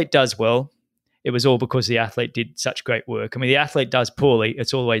the athlete does well, it was all because the athlete did such great work. I mean, the athlete does poorly,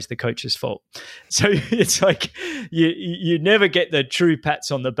 it's always the coach's fault. So it's like you never get the true pats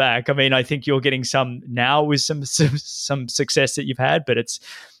on the back. I mean, I think you're getting some now with some success that you've had, but it's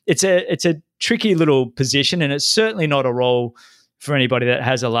a tricky little position, and it's certainly not a role for anybody that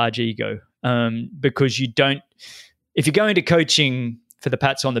has a large ego, because you don't. If you go into coaching for the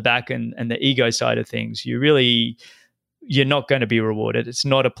pats on the back and the ego side of things, you're not going to be rewarded. It's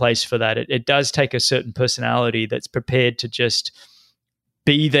not a place for that. It does take a certain personality that's prepared to just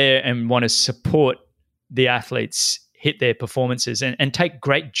be there and want to support the athletes hit their performances and take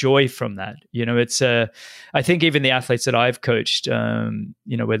great joy from that. It's I think even the athletes that I've coached,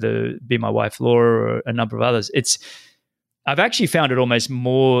 whether it be my wife Laura or a number of others, I've actually found it almost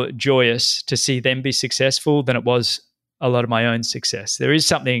more joyous to see them be successful than it was a lot of my own success. There is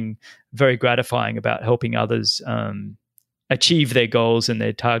something very gratifying about helping others achieve their goals and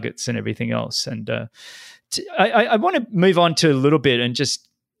their targets and everything else. And I want to move on to a little bit and just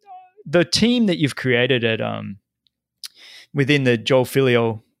the team that you've created at within the Joel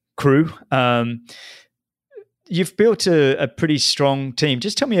Filliol crew. You've built a pretty strong team.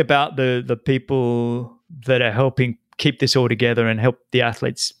 Just tell me about the people that are helping keep this all together and help the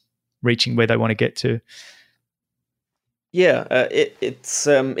athletes reaching where they want to get to. Yeah, it's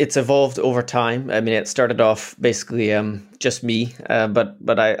evolved over time. I mean, it started off basically just me,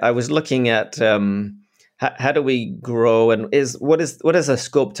 but I was looking at how do we grow, and what is the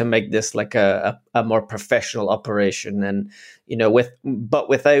scope to make this like a more professional operation, and but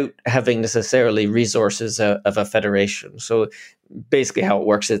without having necessarily resources of a federation. So basically, how it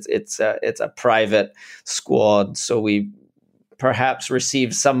works is it's a private squad. So we perhaps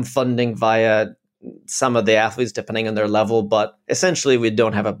receive some funding via some of the athletes depending on their level, but essentially we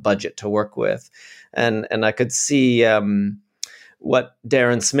don't have a budget to work with. And I could see what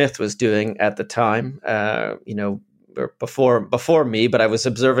Darren Smith was doing at the time, before me, but I was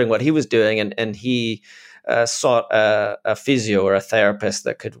observing what he was doing, and he sought a physio or a therapist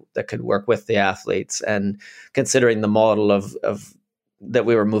that could work with the athletes, and considering the model of that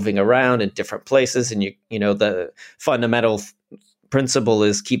we were moving around in different places, and the fundamental principle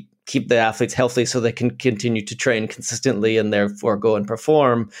is keep the athletes healthy so they can continue to train consistently and therefore go and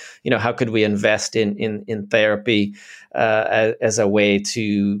perform. How could we invest in therapy as a way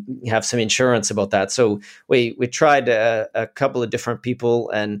to have some insurance about that? So we tried a couple of different people,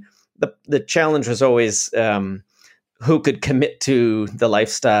 and the challenge was always who could commit to the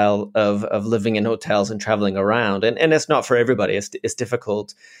lifestyle of living in hotels and traveling around. And it's not for everybody. It's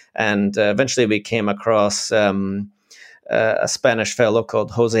difficult. And eventually we came across a Spanish fellow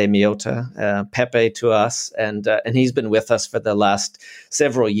called Jose Miota, Pepe to us, and he's been with us for the last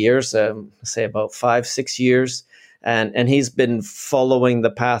several years, say about 5-6 years, and he's been following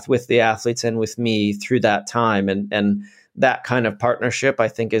the path with the athletes and with me through that time, and that kind of partnership, I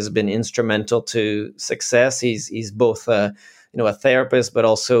think, has been instrumental to success. He's both a therapist, but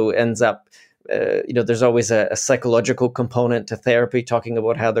also ends up, there's always a psychological component to therapy, talking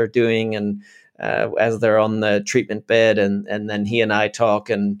about how they're doing, and as they're on the treatment bed, and then he and I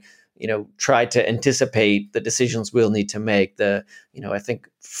talk and try to anticipate the decisions we'll need to make. I think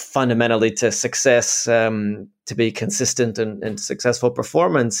fundamentally to success, to be consistent and successful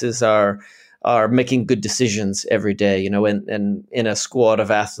performance is are making good decisions every day, and in a squad of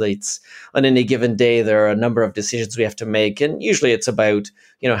athletes on any given day, there are a number of decisions we have to make. And usually it's about,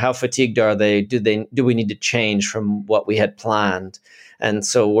 how fatigued are they? Do we need to change from what we had planned? And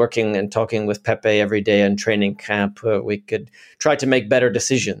so working and talking with Pepe every day in training camp, we could try to make better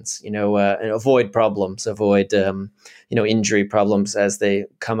decisions, and avoid problems, avoid injury problems as they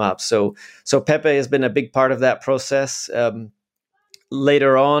come up. So Pepe has been a big part of that process.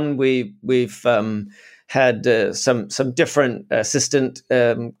 Later on, we've had some different assistant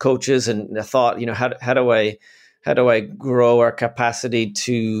coaches, and I thought, how do I grow our capacity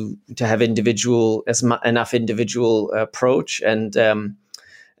to have enough individual approach, and an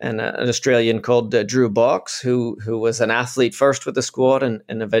Australian called Drew Box, who was an athlete first with the squad, and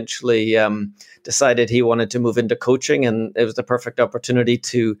eventually decided he wanted to move into coaching, and it was the perfect opportunity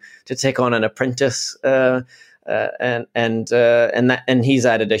to take on an apprentice. And he's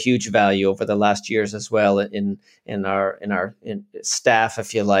added a huge value over the last years as well in our staff,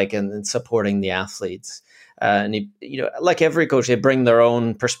 if you like, and in supporting the athletes. And he, like every coach, they bring their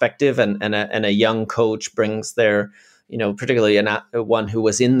own perspective, and a young coach brings their, particularly one who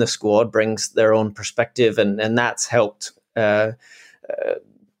was in the squad brings their own perspective, and that's helped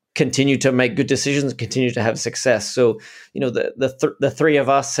continue to make good decisions, continue to have success. So, the three of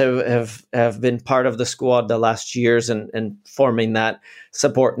us have been part of the squad the last years, and forming that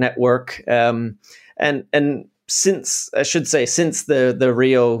support network. And since the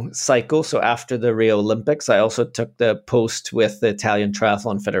Rio cycle, so after the Rio Olympics, I also took the post with the Italian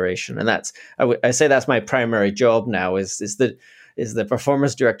Triathlon Federation, and I say that's my primary job now is the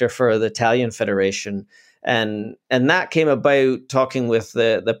performance director for the Italian Federation. And that came about talking with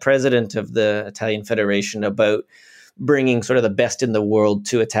the president of the Italian Federation about bringing sort of the best in the world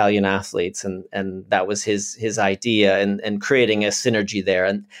to Italian athletes, and that was his idea, and creating a synergy there,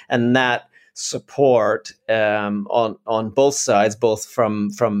 and that support on both sides, both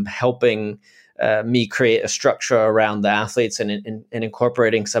from helping me create a structure around the athletes and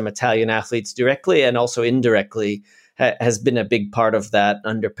incorporating some Italian athletes directly and also indirectly, has been a big part of that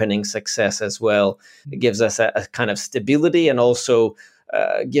underpinning success as well. It gives us a kind of stability, and also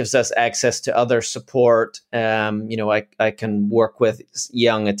gives us access to other support. I can work with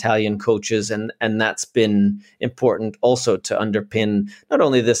young Italian coaches, and that's been important also to underpin not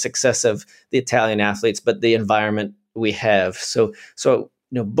only the success of the Italian athletes, but the environment we have. So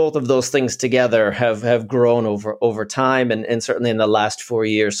both of those things together have grown over time, and certainly in the last 4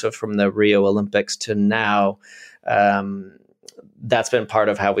 years. So from the Rio Olympics to now, that's been part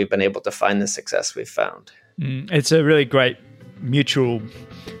of how we've been able to find the success we've found. It's a really great mutual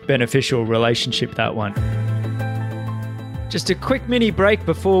beneficial relationship, that one. Just a quick mini break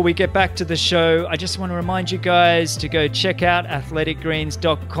before we get back to the show. I just want to remind you guys to go check out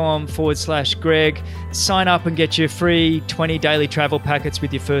athleticgreens.com/Greg. Sign up and get your free 20 daily travel packets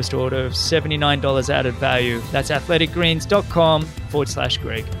with your first order of $79 added value. That's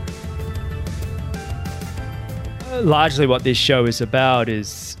athleticgreens.com/Greg. Largely what this show is about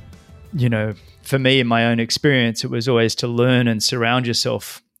is, for me, in my own experience, it was always to learn and surround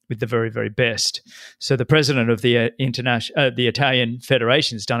yourself with the very, very best. So the president of the Italian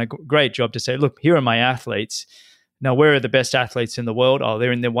Federation has done a great job to say, look, here are my athletes. Now, where are the best athletes in the world? Oh,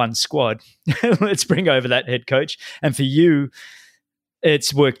 they're in the one squad. Let's bring over that head coach. And for you,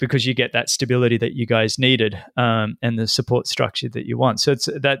 it's worked because you get that stability that you guys needed, and the support structure that you want. So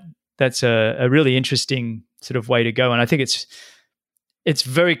that's a really interesting sort of way to go. And I think it's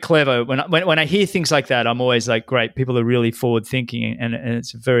very clever. When I hear things like that, I'm always like, great, people are really forward thinking, and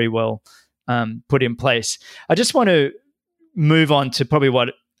it's very well put in place. I just want to move on to probably what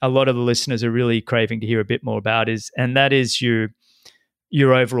a lot of the listeners are really craving to hear a bit more about and that is your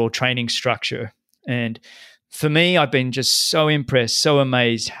overall training structure. And for me, I've been just so impressed, so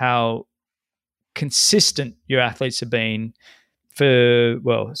amazed how consistent your athletes have been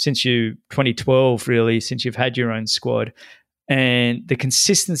since 2012, really, since you've had your own squad. And the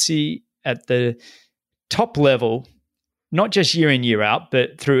consistency at the top level not just year in, year out,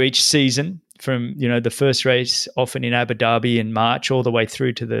 but through each season, from the first race often in Abu Dhabi in March all the way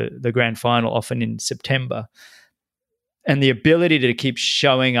through to the grand final often in September, and the ability to keep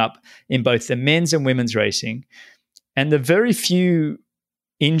showing up in both the men's and women's racing, and the very few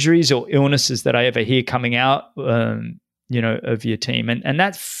injuries or illnesses that I ever hear coming out, of your team. And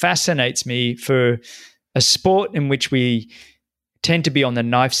that fascinates me for a sport in which we tend to be on the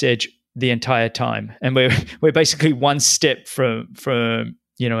knife's edge the entire time. And we're basically one step from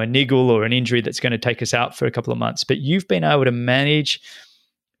a niggle or an injury that's going to take us out for a couple of months. But you've been able to manage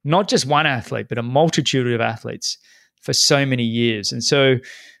not just one athlete, but a multitude of athletes for so many years. And so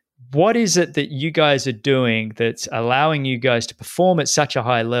what is it that you guys are doing that's allowing you guys to perform at such a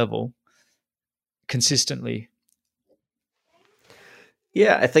high level consistently?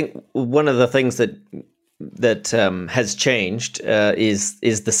 Yeah, I think one of the things that has changed is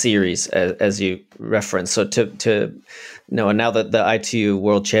the series, as you referenced. So now that the ITU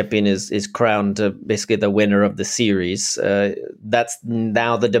World Champion is crowned basically the winner of the series, that's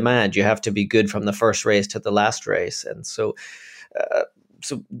now the demand. You have to be good from the first race to the last race, and so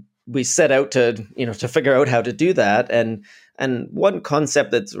we set out to figure out how to do that. And one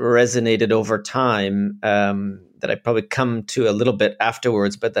concept that's resonated over time, that I probably come to a little bit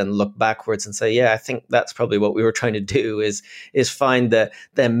afterwards, but then look backwards and say, yeah, I think that's probably what we were trying to do is find the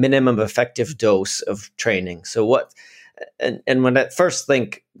minimum effective dose of training. So and when I first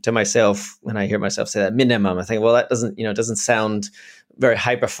think to myself, when I hear myself say that minimum, I think, well, that doesn't sound very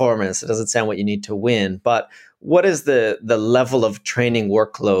high performance. It doesn't sound what you need to win. But what is the level of training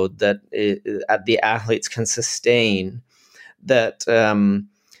workload that the athletes can sustain that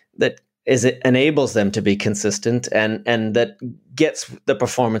it enables them to be consistent and that gets the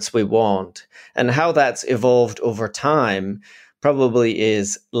performance we want? And how that's evolved over time probably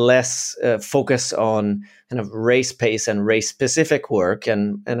is less focus on kind of race pace and race specific work,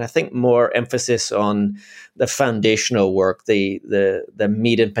 and I think more emphasis on the foundational work, the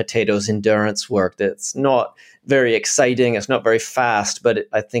meat and potatoes endurance work that's not very exciting, it's not very fast, but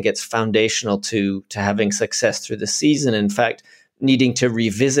I think it's foundational to having success through the season. In fact, needing to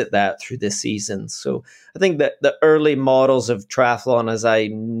revisit that through the season. So I think that the early models of triathlon as I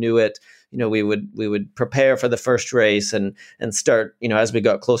knew it, we would prepare for the first race and start, as we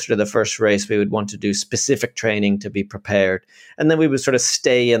got closer to the first race, we would want to do specific training to be prepared. And then we would sort of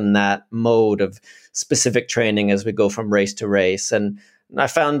stay in that mode of specific training as we go from race to race. And I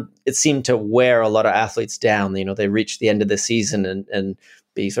found it seemed to wear a lot of athletes down. They reach the end of the season and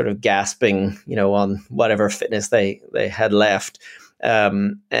be sort of gasping, on whatever fitness they had left.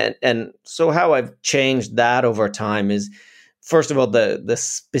 And so how I've changed that over time is, first of all, the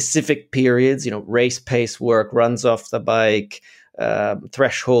specific periods, race pace work, runs off the bike,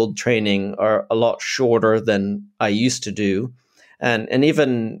 threshold training are a lot shorter than I used to do. And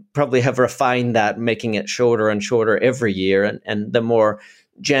even probably have refined that, making it shorter and shorter every year. And the more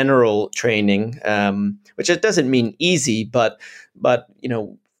general training, which it doesn't mean easy, but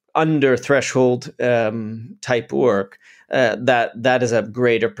under threshold type work, that is a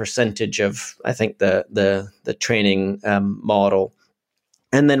greater percentage of, I think, the training model,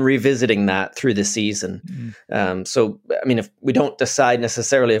 and then revisiting that through the season. So, I mean, if we don't decide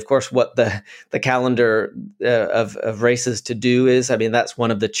necessarily, of course, what the calendar of races to do is, I mean, that's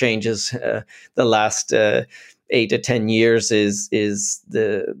one of the changes the last 8 to 10 years is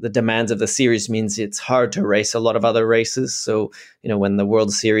the demands of the series means it's hard to race a lot of other races. So, when the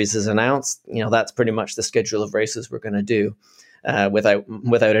World Series is announced, that's pretty much the schedule of races we're going to do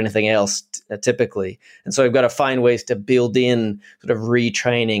without anything else typically. And so we've got to find ways to build in sort of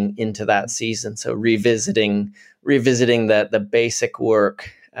retraining into that season. So revisiting the basic work.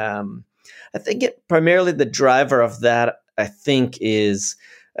 I think primarily the driver of that, I think, is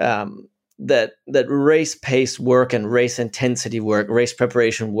that race pace work and race intensity work, race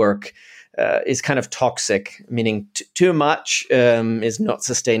preparation work is kind of toxic, meaning too much is not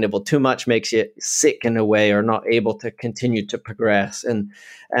sustainable. Too much makes you sick in a way, or not able to continue to progress. And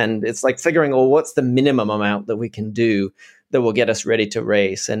it's like figuring, what's the minimum amount that we can do that will get us ready to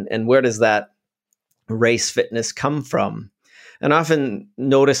race? And where does that race fitness come from? And I often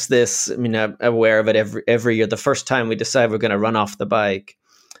notice this, I mean, I'm aware of it every year, the first time we decide we're going to run off the bike.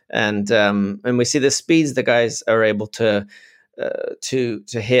 And we see the speeds the guys are able to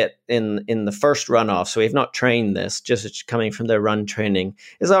hit in the first runoff. So we've not trained this, just coming from their run training,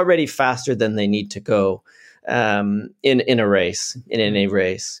 is already faster than they need to go in a race, in any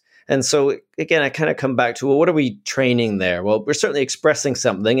race. And so again, I kind of come back to, well, what are we training there? Well, we're certainly expressing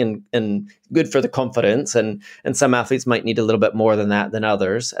something and good for the confidence. And some athletes might need a little bit more than that than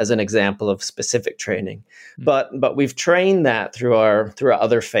others, as an example of specific training. But we've trained that through our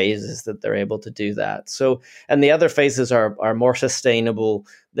other phases that they're able to do that. So, and the other phases are more sustainable.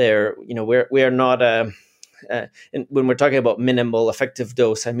 They're, we are not and when we're talking about minimal effective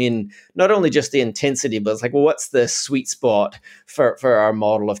dose, I mean, not only just the intensity, but it's like, well, what's the sweet spot for our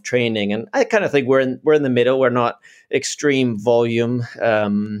model of training? And I kind of think we're in the middle. We're not extreme volume.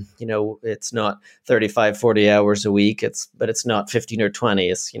 It's not 35, 40 hours a week. But it's not 15 or 20.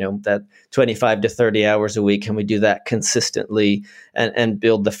 It's, that 25 to 30 hours a week. Can we do that consistently and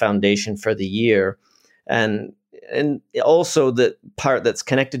build the foundation for the year? And also the part that's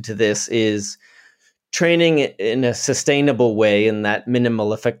connected to this is training in a sustainable way in that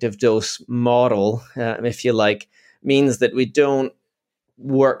minimal effective dose model, if you like, means that we don't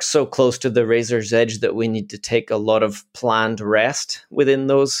work so close to the razor's edge that we need to take a lot of planned rest within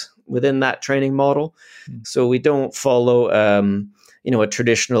that training model. So we don't follow, a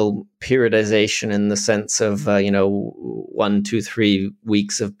traditional periodization in the sense of, 1, 2, 3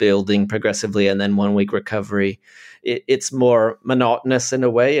 weeks of building progressively and then 1 week recovery. It's more monotonous in a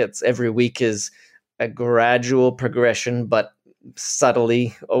way. It's every week is a gradual progression, but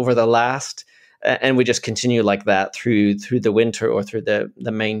subtly over the last, and we just continue like that through the winter or through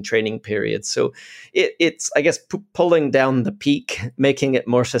the main training period. So it's I guess pulling down the peak, making it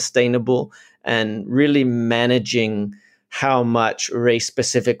more sustainable, and really managing how much race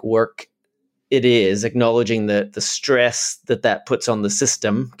specific work it is, acknowledging the stress that puts on the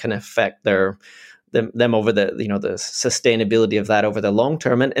system can affect them over the sustainability of that over the long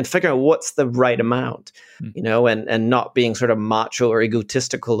term, and figure out what's the right amount, and not being sort of macho or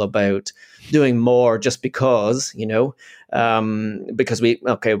egotistical about doing more just because we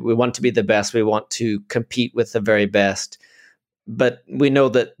want to be the best, we want to compete with the very best, but we know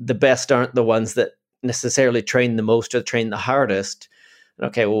that the best aren't the ones that necessarily train the most or train the hardest.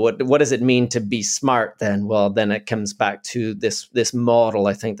 Okay, well, what does it mean to be smart then? Well, then it comes back to this model,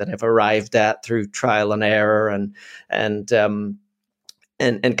 I think, that I've arrived at through trial and error, and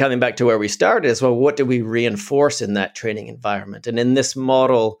coming back to where we started is, well, what do we reinforce in that training environment? And in this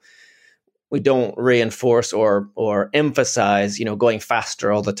model, we don't reinforce or emphasize, going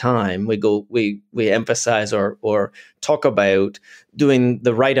faster all the time. We emphasize or talk about doing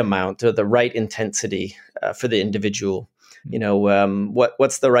the right amount or the right intensity for the individual.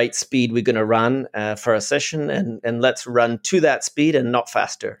 What's the right speed we're going to run for a session, and let's run to that speed and not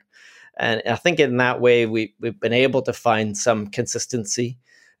faster. And I think in that way we've been able to find some consistency.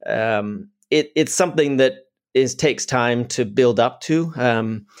 It's something that takes time to build up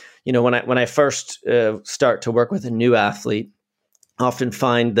to. When I first start to work with a new athlete, I often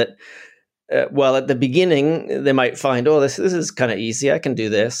find that at the beginning, they might find, oh, this is kind of easy, I can do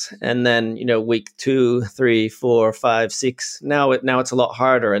this. And then, week 2, 3, 4, 5, 6, now it's a lot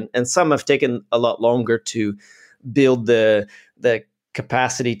harder. And some have taken a lot longer to build the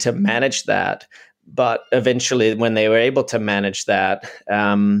capacity to manage that. But eventually, when they were able to manage that,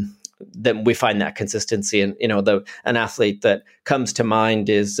 then we find that consistency. And, an athlete that comes to mind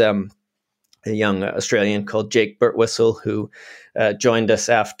is a young Australian called Jake Birtwistle, who joined us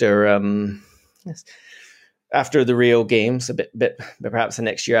after the Rio Games, a bit perhaps the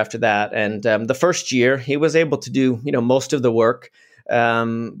next year after that. And the first year, he was able to do most of the work,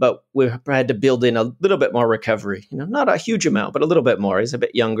 but we had to build in a little bit more recovery. Not a huge amount, but a little bit more. He's a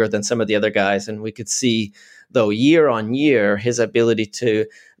bit younger than some of the other guys, and we could see, though, year on year, his ability to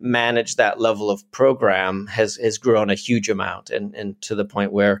manage that level of program has grown a huge amount, and to the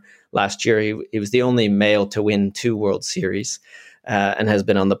point where last year he was the only male to win 2 World Series, and has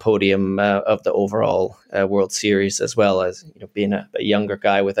been on the podium of the overall World Series, as well as being a younger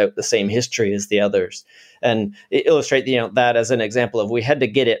guy without the same history as the others. And illustrate that as an example of, we had to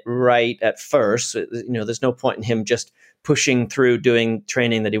get it right at first. There's no point in him just pushing through doing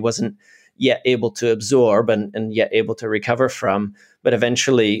training that he wasn't yet able to absorb and yet able to recover from, but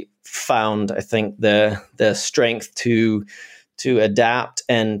eventually found, I think, the strength to adapt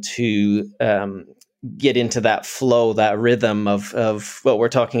and to get into that flow, that rhythm of what we're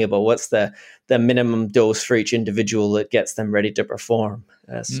talking about. What's the minimum dose for each individual that gets them ready to perform?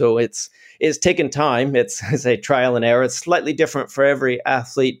 So it's taken time. It's a trial and error. It's slightly different for every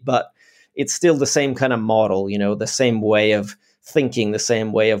athlete, but it's still the same kind of model, the same way of thinking, the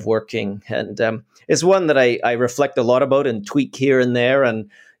same way of working. And it's one that I reflect a lot about and tweak here and there.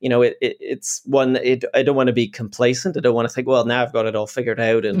 And, it's one, I don't want to be complacent. I don't want to think, well, now I've got it all figured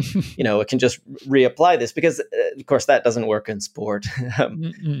out and, I can just reapply this, because of course that doesn't work in sport.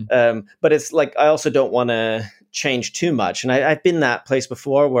 But it's like, I also don't want to change too much. And I've been that place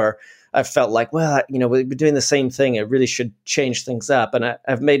before where I've felt like, well, we've been doing the same thing. I really should change things up. And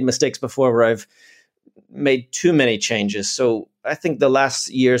I've made mistakes before where I've made too many changes. So I think the last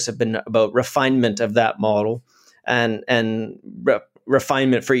years have been about refinement of that model and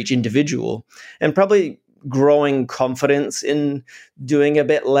refinement for each individual, and probably growing confidence in doing a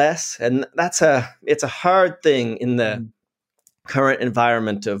bit less. And it's a hard thing in the current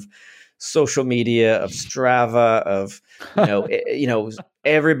environment of social media, of Strava, of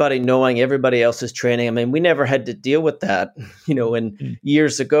everybody knowing everybody else's training. I mean, we never had to deal with that, in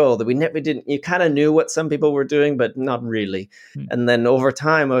years ago, that we never didn't. You kind of knew what some people were doing, but not really. And then over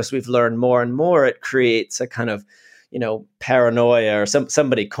time, as we've learned more and more, it creates a kind of paranoia, or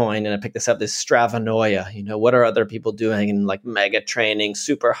somebody coined, and I picked this up, this Stravanoia. What are other people doing in like mega training,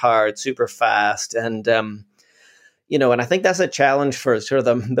 super hard, super fast, and and I think that's a challenge for sort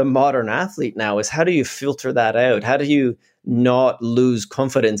of the modern athlete now, is how do you filter that out? How do you not lose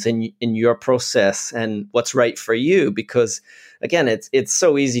confidence in your process and what's right for you? Because again, it's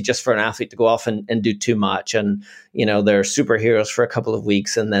so easy just for an athlete to go off and do too much, and they're superheroes for a couple of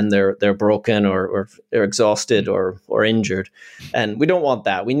weeks, and then they're broken or they're exhausted or injured, and we don't want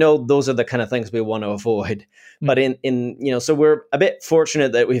that. We know those are the kind of things we want to avoid. But so we're a bit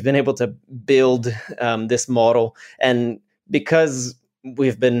fortunate that we've been able to build this model, and because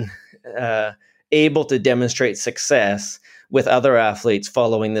we've been able to demonstrate success with other athletes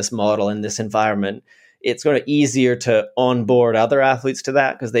following this model in this environment, it's sort of easier to onboard other athletes to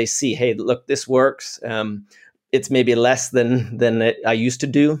that, because they see, hey, look, this works. It's maybe less than I used to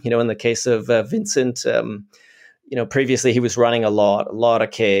do. In the case of Vincent, previously he was running a lot of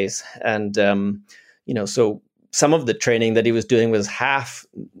Ks, and so some of the training that he was doing was half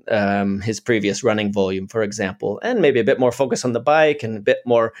his previous running volume, for example, and maybe a bit more focus on the bike and a bit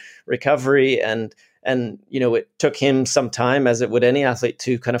more recovery. And it took him some time, as it would any athlete,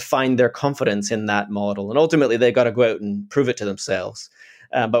 to kind of find their confidence in that model. And ultimately, they got to go out and prove it to themselves.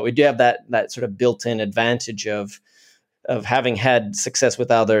 But we do have that sort of built-in advantage of having had success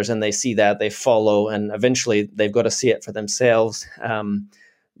with others, and they see that, they follow, and eventually they've got to see it for themselves.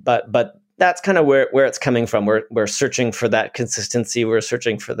 But that's kind of where it's coming from. We're searching for that consistency. We're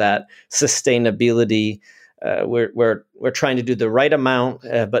searching for that sustainability. We're trying to do the right amount,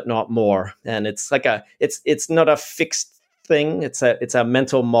 but not more. And it's like it's not a fixed thing. It's a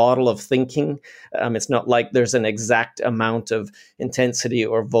mental model of thinking. It's not like there's an exact amount of intensity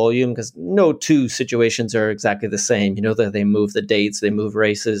or volume, because no two situations are exactly the same. That they move the dates, they move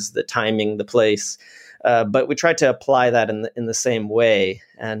races, the timing, the place. But we try to apply that in the same way.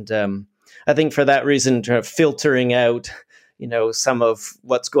 And I think for that reason, kind of filtering out, some of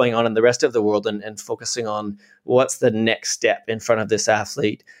what's going on in the rest of the world, and focusing on what's the next step in front of this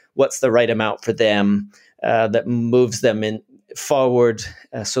athlete, what's the right amount for them that moves them forward,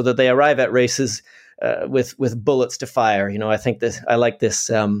 so that they arrive at races with bullets to fire. I think I like this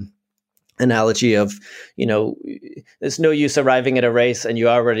analogy of, there's no use arriving at a race and you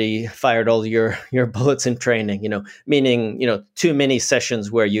already fired all your bullets in training, meaning, too many sessions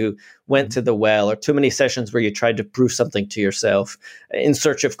where you went to the well, or too many sessions where you tried to prove something to yourself in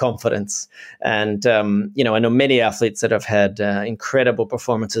search of confidence. And, I know many athletes that have had incredible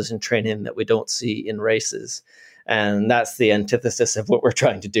performances in training that we don't see in races. And that's the antithesis of what we're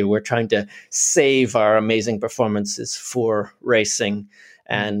trying to do. We're trying to save our amazing performances for racing,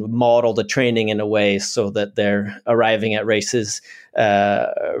 and model the training in a way so that they're arriving at races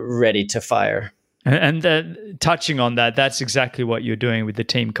ready to fire. And touching on that, that's exactly what you're doing with the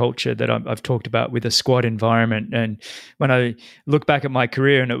team culture that I've talked about with the squad environment. And when I look back at my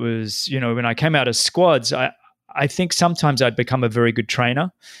career, and it was, when I came out of squads, I think sometimes I'd become a very good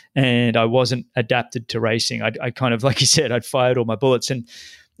trainer, and I wasn't adapted to racing. I kind of, like you said, I'd fired all my bullets. And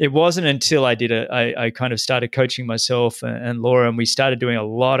it wasn't until I kind of started coaching myself and Laura, and we started doing a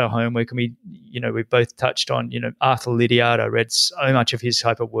lot of homework. And we both touched on, Arthur Lydiard. I read so much of his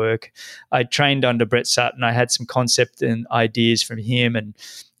type of work. I trained under Brett Sutton. I had some concept and ideas from him and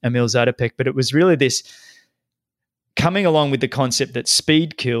Emil Zatopek. But it was really this coming along with the concept that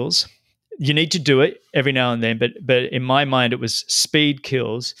speed kills. You need to do it every now and then, but in my mind, it was speed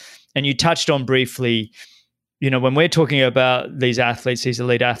kills. And you touched on briefly, when we're talking about these athletes, these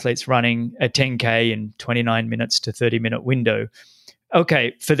elite athletes running a 10K in 29 minutes to 30-minute window,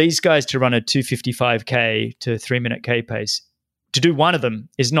 okay, for these guys to run a 255K to 3-minute K pace, to do one of them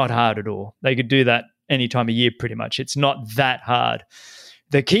is not hard at all. They could do that any time of year pretty much. It's not that hard.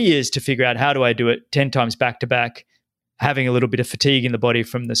 the key is to figure out, how do I do it 10 times back to back, having a little bit of fatigue in the body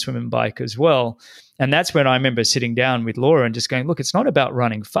from the swim and bike as well. And that's when I remember sitting down with Laura and just going, look, it's not about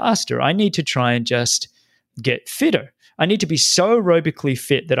running faster. I need to try and just get fitter. I need to be so aerobically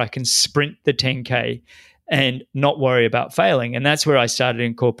fit that I can sprint the 10K and not worry about failing. And that's where I started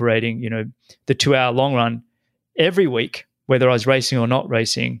incorporating, the 2-hour long run every week, whether I was racing or not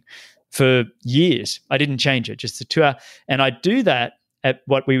racing, for years. I didn't change it, just the 2 hour. And I do that at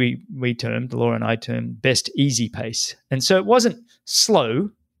what we termed, Laura and I termed, best easy pace. And so it wasn't slow.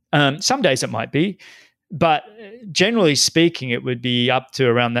 Some days it might be, but generally speaking, it would be up to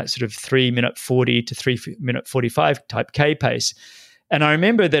around that sort of 3-minute 40 to 3-minute 45 type K pace. And I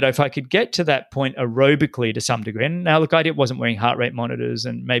remember that if I could get to that point aerobically to some degree, and now look, wasn't wearing heart rate monitors,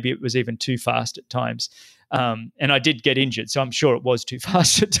 and maybe it was even too fast at times. And I did get injured, so I'm sure it was too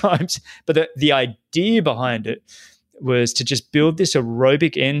fast at times. But the idea behind it was to just build this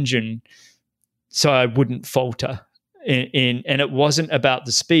aerobic engine so I wouldn't falter. And it wasn't about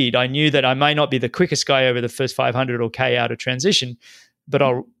the speed. I knew that I may not be the quickest guy over the first 500 or K out of transition, but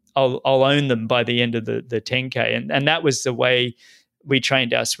I'll own them by the end of the 10K. And that was the way we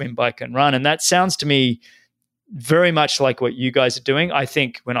trained our swim, bike, and run. And that sounds to me very much like what you guys are doing. I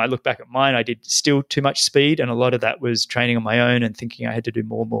think when I look back at mine, I did still too much speed, and a lot of that was training on my own and thinking I had to do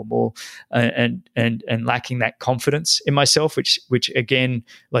more, and lacking that confidence in myself, which again,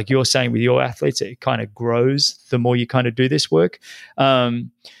 like you're saying with your athletes, it kind of grows the more you kind of do this work.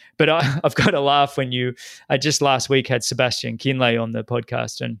 But I've got to laugh when I just last week had Sebastian Kinley on the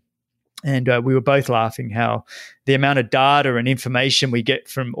podcast, and we were both laughing how the amount of data and information we get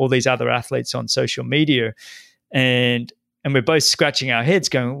from all these other athletes on social media. And we're both scratching our heads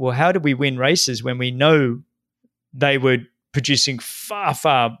going, well, how did we win races when we know they were producing far,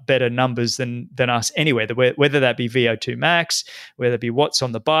 far better numbers than us anyway, whether that be VO2 max, whether it be watts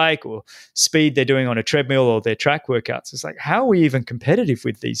on the bike or speed they're doing on a treadmill or their track workouts. It's like, how are we even competitive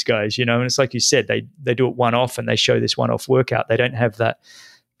with these guys? And it's like you said, they do it one-off and they show this one-off workout. They don't have that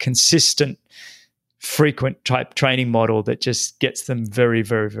consistent, frequent type training model that just gets them very,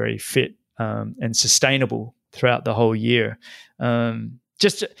 very, very fit and sustainable throughout the whole year.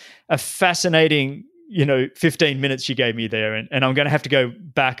 Just a fascinating, 15 minutes you gave me there. And I'm going to have to go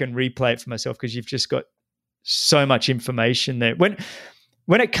back and replay it for myself because you've just got so much information there. When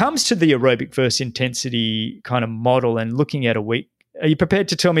it comes to the aerobic versus intensity kind of model and looking at a week, are you prepared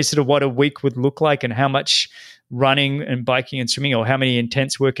to tell me sort of what a week would look like and how much running and biking and swimming, or how many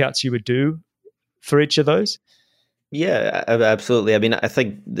intense workouts you would do for each of those? Yeah, absolutely. I mean, I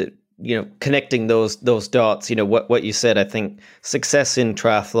think that, connecting those dots, what you said, I think success in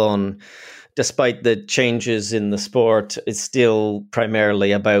triathlon, despite the changes in the sport, is still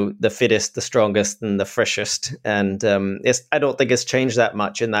primarily about the fittest, the strongest, and the freshest. And I don't think it's changed that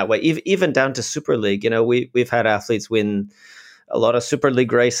much in that way. Even down to Super League, we've had athletes win a lot of Super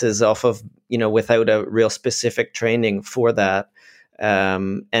League races off of, without a real specific training for that.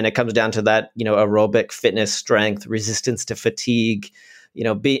 And it comes down to that, aerobic fitness, strength, resistance to fatigue.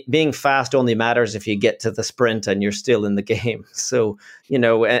 Being fast only matters if you get to the sprint and you're still in the game. So,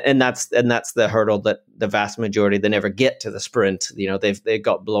 and that's the hurdle that the vast majority, they never get to the sprint. They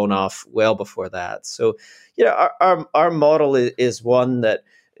got blown off well before that. So, our model is one that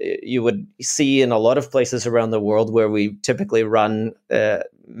you would see in a lot of places around the world where we typically run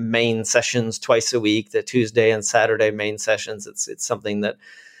main sessions twice a week, the Tuesday and Saturday main sessions. It's something that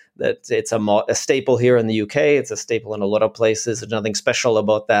it's a staple here in the UK. It's a staple in a lot of places. There's nothing special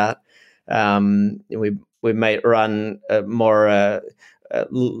about that. We might run more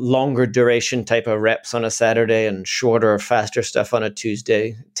longer duration type of reps on a Saturday and shorter, faster stuff on a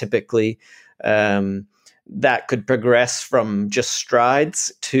Tuesday, typically. That could progress from just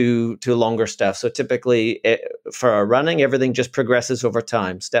strides to longer stuff. So typically for our running, everything just progresses over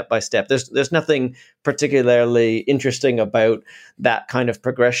time, step by step. There's nothing particularly interesting about that kind of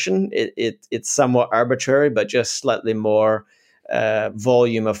progression. It's somewhat arbitrary, but just slightly more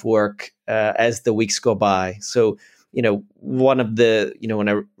volume of work as the weeks go by. So, one of the, when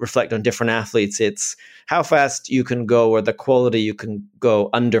I reflect on different athletes, it's how fast you can go or the quality you can go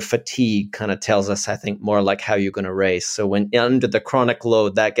under fatigue kind of tells us, I think, more like how you're going to race. So when under the chronic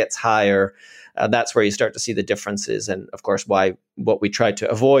load, that gets higher. That's where you start to see the differences. And of course, what we try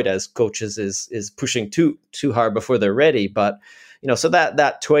to avoid as coaches is pushing too hard before they're ready. But, so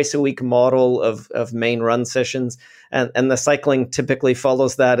that twice a week model of main run sessions, and the cycling typically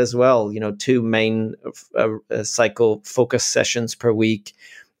follows that as well. 2 main cycle focus sessions per week.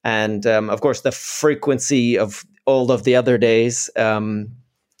 And of course, the frequency of all of the other days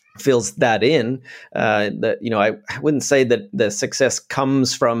fills that in. That I wouldn't say that the success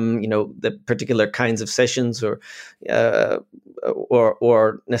comes from the particular kinds of sessions or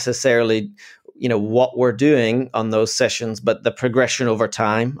necessarily what we're doing on those sessions, but the progression over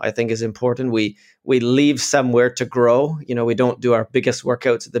time I think is important. We leave somewhere to grow. We don't do our biggest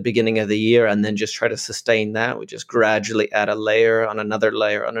workouts at the beginning of the year and then just try to sustain that. We just gradually add a layer on another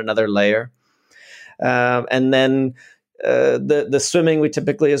layer on another layer. And then the swimming, we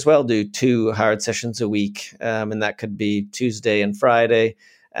typically as well do 2 hard sessions a week, and that could be Tuesday and Friday.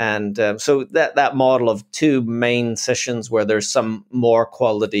 And so that model of 2 main sessions where there's some more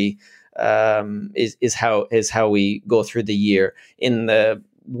quality is how we go through the year. In the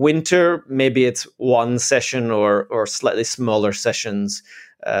winter, maybe it's 1 session or slightly smaller sessions.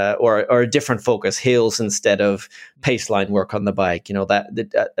 Or a different focus, hills instead of paceline work on the bike.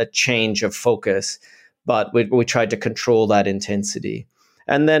 A change of focus, but we tried to control that intensity.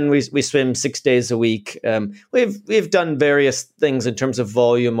 And then we swim 6 days a week. We've done various things in terms of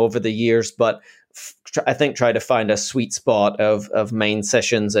volume over the years, but I think try to find a sweet spot of main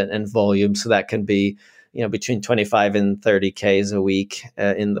sessions and volume. So that can be between 25 and 30 Ks a week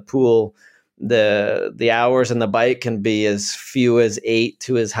in the pool. The hours on the bike can be as few as 8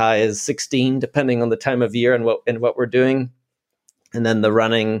 to as high as 16, depending on the time of year and what we're doing. And then the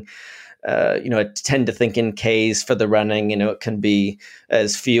running, I tend to think in Ks for the running. It can be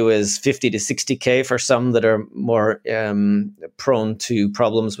as few as 50 to 60 K for some that are more prone to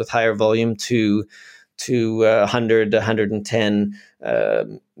problems with higher volume, to 100 to 110.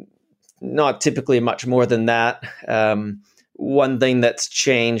 Not typically much more than that. One thing that's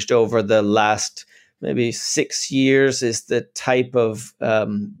changed over the last maybe 6 years is the type of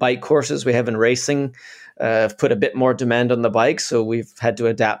bike courses we have in racing. Have put a bit more demand on the bike, so we've had to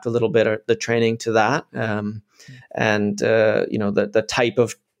adapt a little bit of the training to that. The type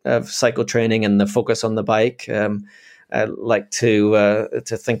of cycle training and the focus on the bike. I like to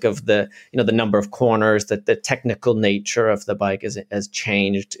think of the number of corners, that the technical nature of the bike has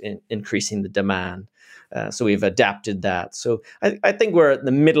changed, in increasing the demand. So we've adapted that. So I think we're at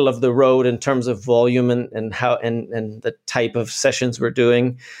the middle of the road in terms of volume and how and the type of sessions we're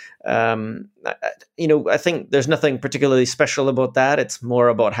doing. I think there's nothing particularly special about that. It's more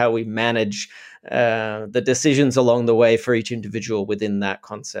about how we manage the decisions along the way for each individual within that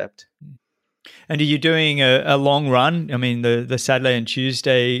concept. And are you doing a long run? I mean, the Saturday and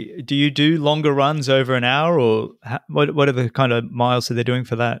Tuesday, do you do longer runs over an hour, or what are the kind of miles that they're doing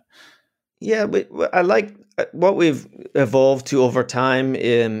for that? Yeah, I like what we've evolved to over time.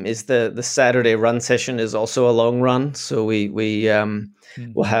 Is the Saturday run session is also a long run, so we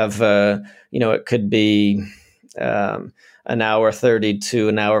will have it could be an hour 30 to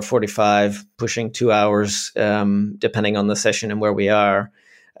an hour 45, pushing 2 hours, depending on the session and where we are.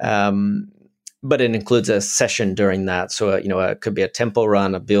 But it includes a session during that, so it could be a tempo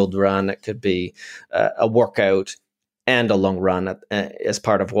run, a build run, it could be a workout and a long run as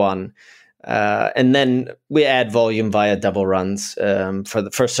part of one. And then we add volume via double runs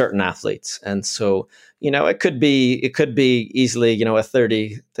for certain athletes, and so it could be easily a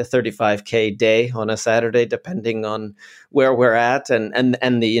 30 to 35K day on a Saturday, depending on where we're at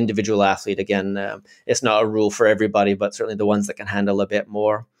and the individual athlete. Again, it's not a rule for everybody, but certainly the ones that can handle a bit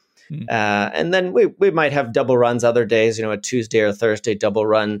more. And then we might have double runs other days, a Tuesday or Thursday double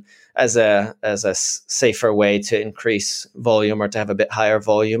run as a safer way to increase volume or to have a bit higher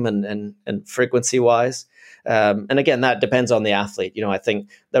volume and frequency wise. And again, that depends on the athlete. I think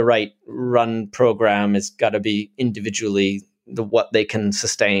the right run program has got to be individually what they can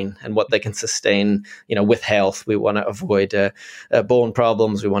sustain and what they can sustain, with health. We want to avoid bone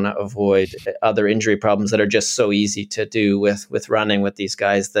problems. We want to avoid other injury problems that are just so easy to do with running with these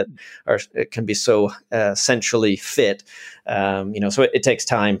guys that can be so centrally fit. So it takes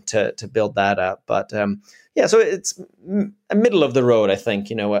time to build that up. But so it's a middle of the road, I think,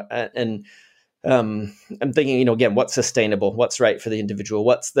 and I'm thinking, again, what's sustainable, what's right for the individual,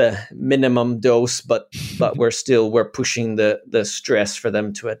 what's the minimum dose, but we're pushing the stress for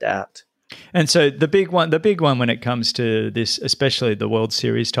them to adapt. And so the big one when it comes to this, especially the World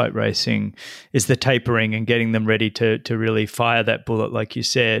Series type racing, is the tapering and getting them ready to really fire that bullet, like you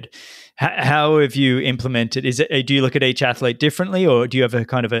said. How have you implemented? Do you look at each athlete differently, or do you have a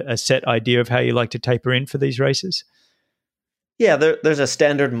kind of a set idea of how you like to taper in for these races? Yeah, there's a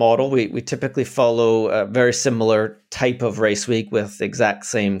standard model. We typically follow a very similar type of race week with exact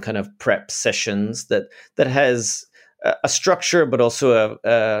same kind of prep sessions that has a structure, but also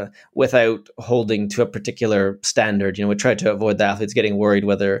without holding to a particular standard. We try to avoid the athletes getting worried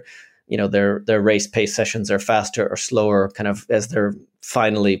whether their race pace sessions are faster or slower, kind of as they're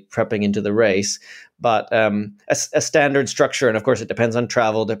finally prepping into the race. But a standard structure, and of course it depends on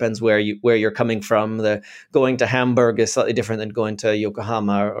travel, depends where you're coming from. The going to Hamburg is slightly different than going to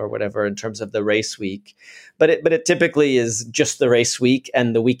Yokohama or whatever in terms of the race week. But it typically is just the race week,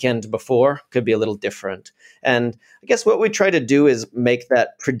 and the weekend before could be a little different. And I guess what we try to do is make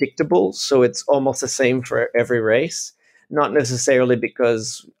that predictable, so it's almost the same for every race. Not necessarily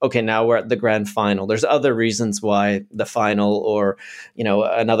because, okay, now we're at the grand final. There's other reasons why the final or,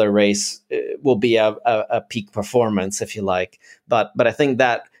 another race will be a peak performance, if you like. But I think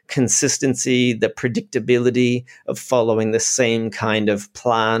that consistency, the predictability of following the same kind of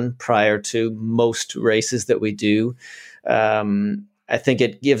plan prior to most races that we do, I think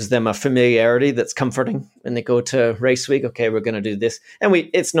it gives them a familiarity that's comforting when they go to race week. Okay, we're going to do this. And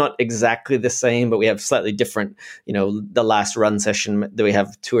it's not exactly the same, but we have slightly different, the last run session that we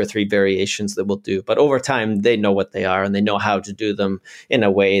have 2 or 3 variations that we'll do. But over time, they know what they are and they know how to do them in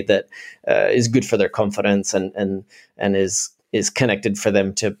a way that is good for their confidence and is connected for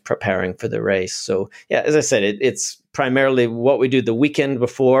them to preparing for the race. So yeah, as I said, it's primarily what we do the weekend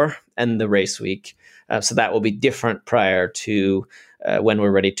before and the race week. So that will be different prior to when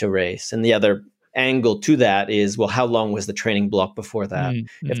we're ready to race. And the other angle to that is, well, how long was the training block before that?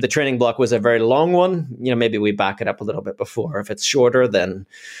 If the training block was a very long one, maybe we back it up a little bit before. If it's shorter, then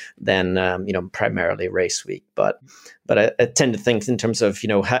primarily race week. But I tend to think in terms of,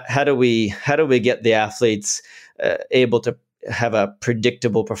 how do we get the athletes able to have a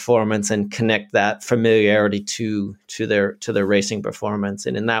predictable performance and connect that familiarity to their racing performance.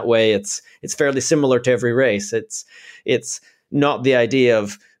 And in that way, it's fairly similar to every race. It's not the idea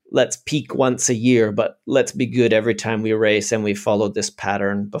of let's peak once a year, but let's be good every time we race, and we follow this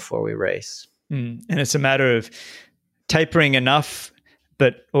pattern before we race. And it's a matter of tapering enough,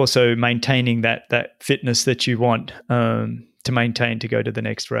 but also maintaining that fitness that you want to maintain to go to the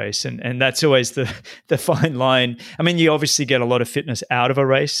next race. And that's always the fine line. I mean, you obviously get a lot of fitness out of a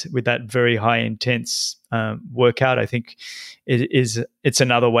race with that very high intense workout. I think it's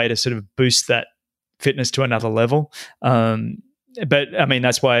another way to sort of boost that fitness to another level. But I mean,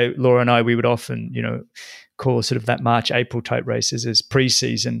 that's why Laura and I, we would often, call sort of that March, April type races as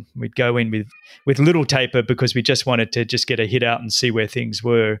pre-season. We'd go in with little taper because we just wanted to just get a hit out and see where things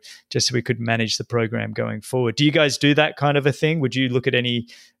were, just so we could manage the program going forward. Do you guys do that kind of a thing? Would you look at any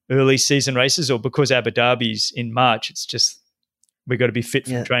early season races, or because Abu Dhabi's in March, it's just we got to be fit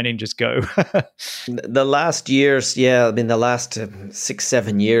for training, just go? The last years, the last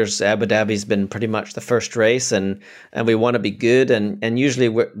 6-7 years, Abu Dhabi's been pretty much the first race, and we want to be good, and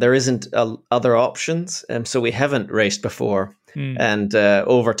usually there isn't other options, so we haven't raced before. And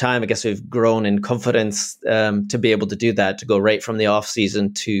over time, I guess we've grown in confidence to be able to do that, to go right from the off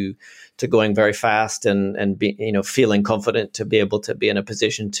season to going very fast and be, feeling confident to be able to be in a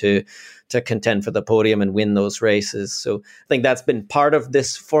position to contend for the podium and win those races. So I think that's been part of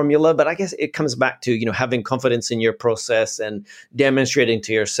this formula, but I guess it comes back to, having confidence in your process and demonstrating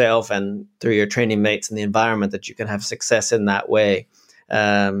to yourself and through your training mates and the environment that you can have success in that way.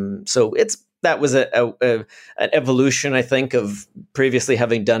 So that was an evolution, I think, of previously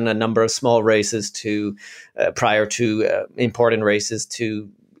having done a number of small races to prior to important races,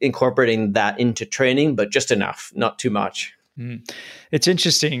 to incorporating that into training, but just enough, not too much. It's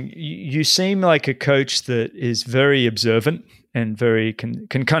interesting. You seem like a coach that is very observant and very can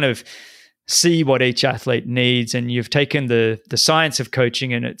kind of see what each athlete needs, and you've taken the science of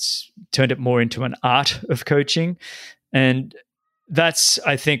coaching and it's turned it more into an art of coaching. And that's,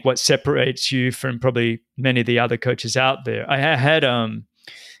 I think, what separates you from probably many of the other coaches out there. I had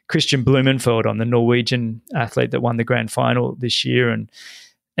Christian Blumenfeld on, the Norwegian athlete that won the grand final this year,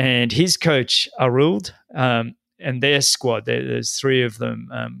 and his coach Aruld, and their squad. There's 3 of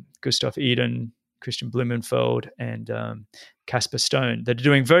them: Gustav Eden, Christian Blumenfeld, and Casper Stone. That are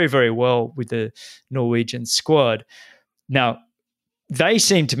doing very, very well with the Norwegian squad. Now, they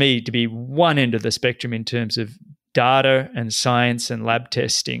seem to me to be one end of the spectrum in terms of data and science and lab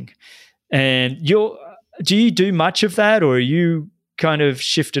testing. And do you do much of that, or are you kind of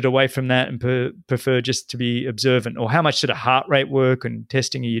shifted away from that and prefer just to be observant? Or how much sort of heart rate work and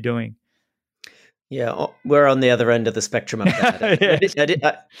testing are you doing? Yeah, we're on the other end of the spectrum of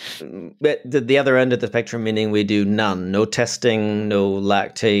that. The other end of the spectrum, meaning we do none, no testing, no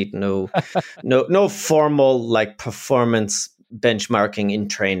lactate, no formal like performance benchmarking in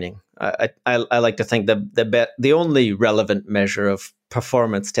training. I like to think that the only relevant measure of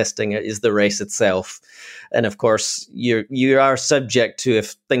performance testing is the race itself, and of course you are subject to,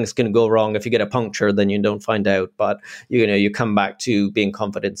 if things can go wrong, if you get a puncture, then you don't find out. But you come back to being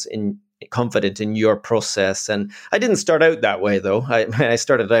confident confident in your process. And I didn't start out that way, though. I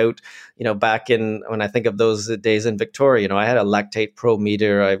started out, back in, when I think of those days in Victoria, I had a lactate pro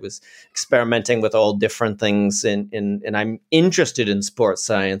meter. I was experimenting with all different things, and I'm interested in sports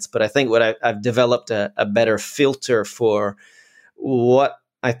science. But I think I've developed a better filter for what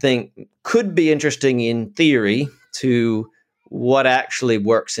I think could be interesting in theory to what actually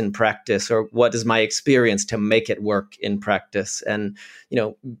works in practice, or what is my experience to make it work in practice. And,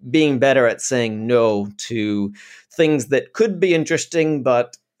 being better at saying no to things that could be interesting,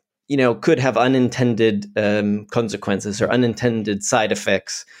 but, could have unintended consequences or unintended side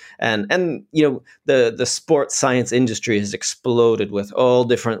effects. And the sports science industry has exploded with all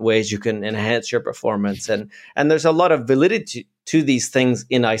different ways you can enhance your performance. And there's a lot of validity to these things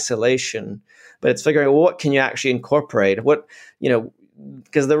in isolation, but it's figuring out what can you actually incorporate,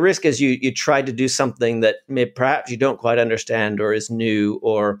 because the risk is you try to do something that perhaps you don't quite understand, or is new,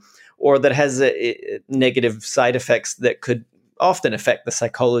 or that has negative side effects that could often affect the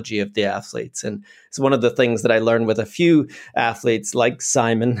psychology of the athletes. And it's one of the things that I learned with a few athletes like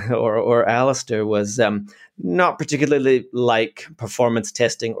Simon or Alistair was not particularly like performance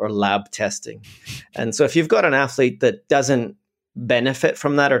testing or lab testing. And so if you've got an athlete that doesn't benefit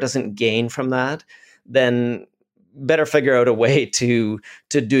from that or doesn't gain from that, then better figure out a way to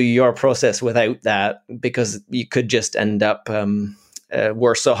do your process without that, because you could just end up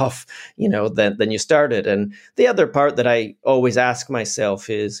worse off, than you started. And the other part that I always ask myself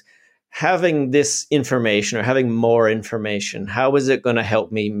is, having this information or having more information, how is it going to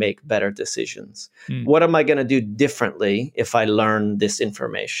help me make better decisions? What am I going to do differently if I learn this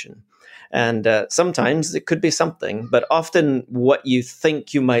information? And sometimes it could be something, but often what you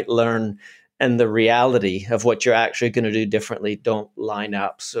think you might learn and the reality of what you're actually going to do differently don't line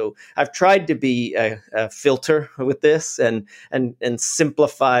up. So I've tried to be a filter with this and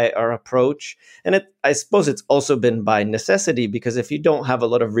simplify our approach. And I suppose it's also been by necessity, because if you don't have a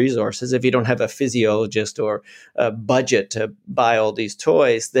lot of resources, if you don't have a physiologist or a budget to buy all these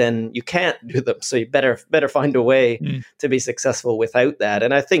toys, then you can't do them. So you better find a way to be successful without that.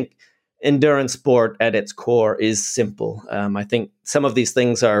 And I think endurance sport at its core is simple. I think some of these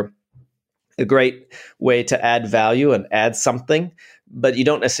things are a great way to add value and add something, but you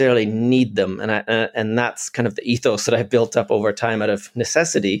don't necessarily need them. And that's kind of the ethos that I've built up over time out of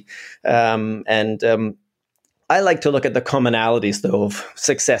necessity. I like to look at the commonalities, though, of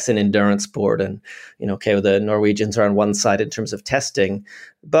success in endurance sport. And, the Norwegians are on one side in terms of testing,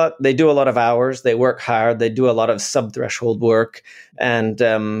 but they do a lot of hours, they work hard, they do a lot of sub-threshold work. And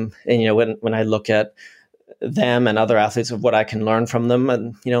when I look at them and other athletes, of what I can learn from them,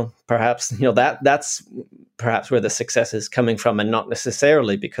 and perhaps that's perhaps where the success is coming from, and not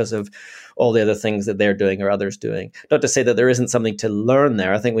necessarily because of all the other things that they're doing or others doing. Not to say that there isn't something to learn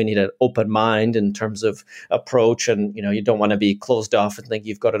there. I think we need an open mind in terms of approach, and you don't want to be closed off and think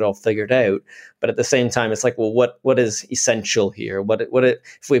you've got it all figured out. But at the same time, it's like, well, what is essential here? What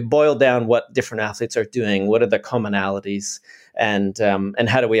if we boil down what different athletes are doing? What are the commonalities? And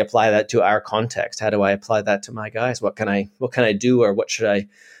how do we apply that to our context? How do I apply that to my guys? What can I do, or what should I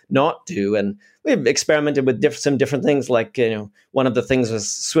not do? And we've experimented with some different things. Like, one of the things was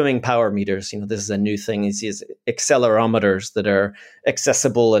swimming power meters. This is a new thing. These accelerometers that are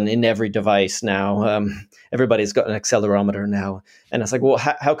accessible and in every device now. Everybody's got an accelerometer now. And it's like, well,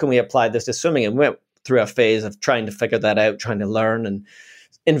 how can we apply this to swimming? And we went through a phase of trying to figure that out, trying to learn, and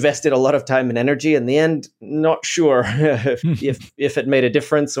invested a lot of time and energy. In the end, not sure if it made a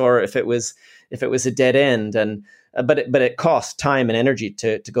difference, or if it was a dead end. And but it cost time and energy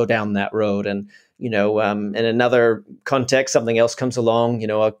to go down that road. And in another context, something else comes along.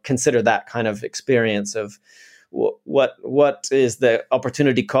 I'll consider that kind of experience of what is the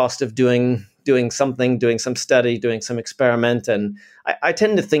opportunity cost of doing something, doing some study, doing some experiment. And I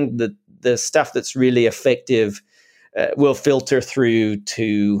tend to think that the stuff that's really effective will filter through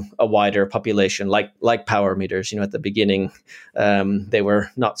to a wider population, like power meters. At the beginning, they were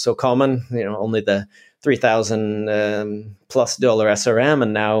not so common. Only the $3,000 plus SRM,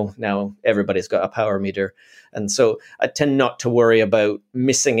 and now everybody's got a power meter. And so I tend not to worry about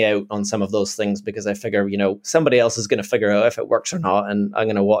missing out on some of those things, because I figure, somebody else is going to figure out if it works or not, and I'm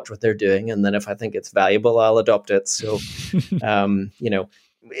going to watch what they're doing, and then if I think it's valuable, I'll adopt it. So,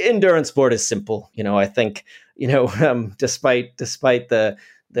 endurance sport is simple. I think, despite the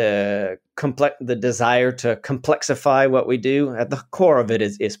desire to complexify what we do, at the core of it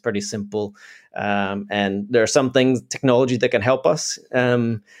is pretty simple. And there are some things, technology, that can help us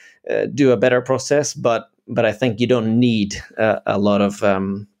do a better process, but I think you don't need a lot of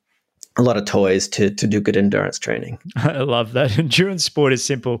a lot of toys to do good endurance training. I love that. Endurance sport is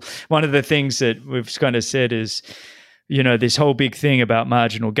simple. One of the things that we've kind of said is, this whole big thing about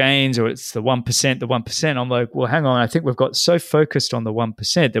marginal gains, or it's the 1%, the 1%. I'm like, well, hang on. I think we've got so focused on the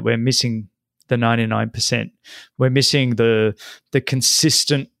 1% that we're missing the 99%. We're missing the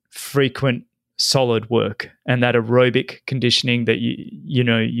consistent, frequent, solid work, and that aerobic conditioning that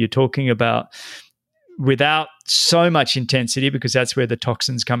you're talking about, without so much intensity, because that's where the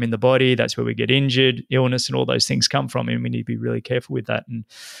toxins come in the body. That's where we get injured, illness, and all those things come from. And we need to be really careful with that. And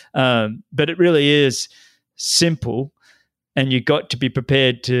but it really is simple, and you got to be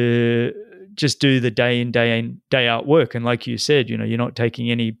prepared to just do the day in, day out work. And like you said, you're not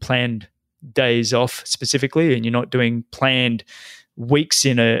taking any planned days off specifically, and you're not doing planned weeks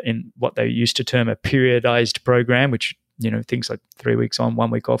in what they used to term a periodized program, which things like 3 weeks on,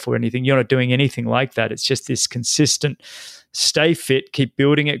 1 week off, or anything. You're not doing anything like that. It's just this consistent, stay fit, keep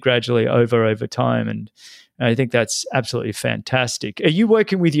building it gradually over time. And I think that's absolutely fantastic. Are you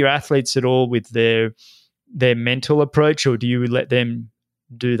working with your athletes at all with their mental approach, or do you let them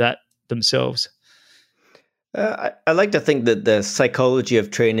do that themselves? I like to think that the psychology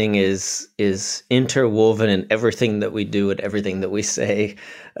of training is interwoven in everything that we do and everything that we say.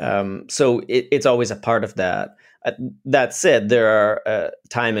 So it's always a part of that. That said, there are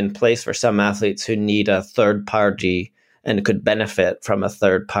time and place for some athletes who need a third party and could benefit from a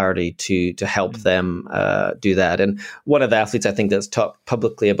third party to help them do that. And one of the athletes I think that's talked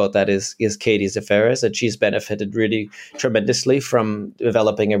publicly about that is Katie Zaferes, and she's benefited really tremendously from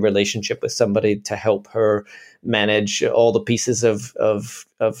developing a relationship with somebody to help her manage all the pieces of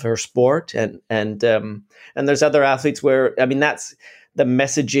her sport. And there's other athletes where, that's the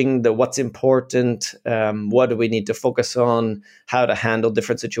messaging, the what's important, what do we need to focus on, how to handle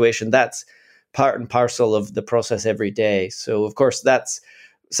different situations. That's part and parcel of the process every day. So, of course, that's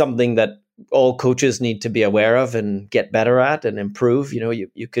something that all coaches need to be aware of and get better at and improve. You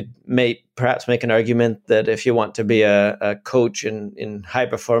could perhaps make an argument that if you want to be a coach in high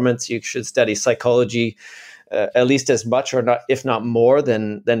performance, you should study psychology at least as much, or not, if not more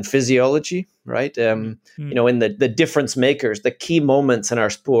than physiology, right? In the difference makers, the key moments in our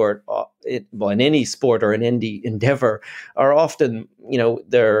sport, in any sport or in any endeavor, are often,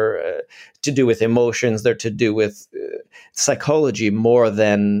 they're to do with emotions, they're to do with psychology more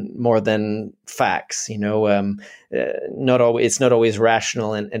than facts. It's not always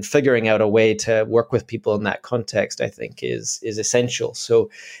rational, and figuring out a way to work with people in that context, I think, is essential. So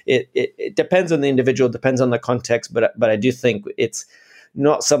it depends on the individual, depends on the context, but I do think it's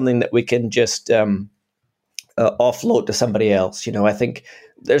not something that we can just offload to somebody else. I think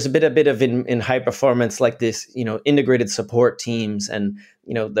there's a bit of in high performance like this, integrated support teams and,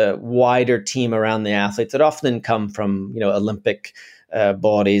 the wider team around the athletes that often come from, Olympic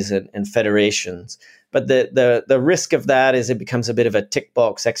bodies and federations. But the risk of that is it becomes a bit of a tick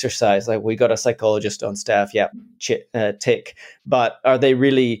box exercise. Like, we got a psychologist on staff, tick. But are they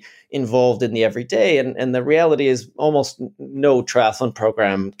really involved in the everyday? And the reality is almost no triathlon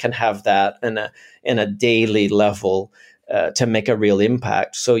program can have that in a daily level to make a real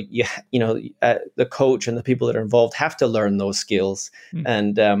impact. So the coach and the people that are involved have to learn those skills.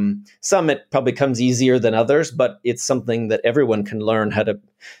 And some it probably comes easier than others, but it's something that everyone can learn how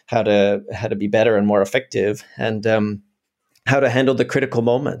to be better and more effective, and how to handle the critical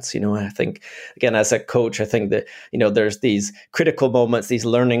moments. I think, again, as a coach, I think that, there's these critical moments, these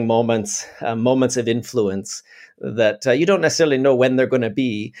learning moments, moments of influence that you don't necessarily know when they're going to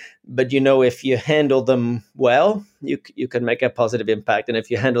be, but if you handle them well, you can make a positive impact. And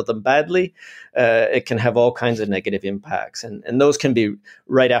if you handle them badly, it can have all kinds of negative impacts. And those can be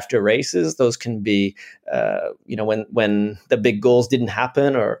right after races. Those can be, when the big goals didn't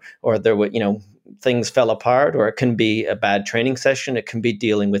happen, or there were, things fell apart, or it can be a bad training session. It can be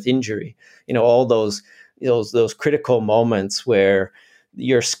dealing with injury. All those critical moments where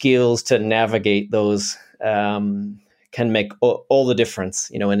your skills to navigate those can make all the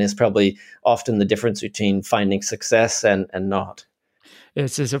difference, and is probably often the difference between finding success and not.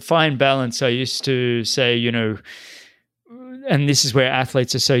 It's a fine balance. I used to say, and this is where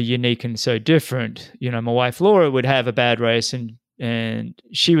athletes are so unique and so different. My wife Laura would have a bad race, and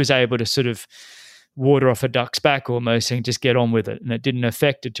she was able to sort of water off a duck's back almost and just get on with it, and it didn't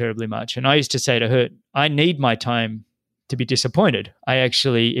affect it terribly much. And I used to say to her, I need my time to be disappointed.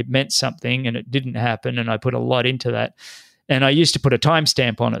 It meant something and it didn't happen, and I put a lot into that. And I used to put a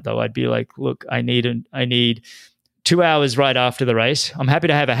timestamp on it, though. I'd be like, look, I need 2 hours right after the race. I'm happy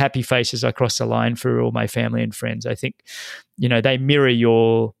to have a happy face as I cross the line for all my family and friends. I think, they mirror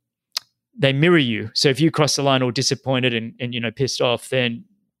you. So if you cross the line all disappointed and pissed off, then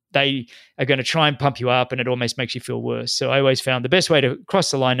they are going to try and pump you up, and it almost makes you feel worse. So I always found the best way to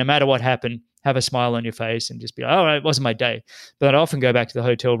cross the line, no matter what happened, have a smile on your face and just be like, all right, it wasn't my day. But I'd often go back to the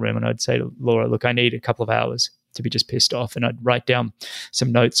hotel room and I'd say to Laura, look, I need a couple of hours to be just pissed off. And I'd write down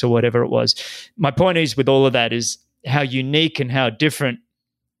some notes or whatever it was. My point is with all of that is how unique and how different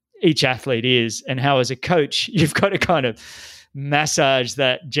each athlete is, and how as a coach, you've got to kind of massage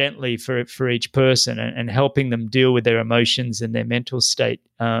that gently for each person, and helping them deal with their emotions and their mental state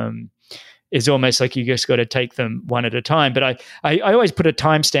is almost like you just got to take them one at a time. But I always put a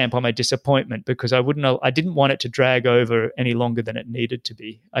timestamp on my disappointment, because I didn't want it to drag over any longer than it needed to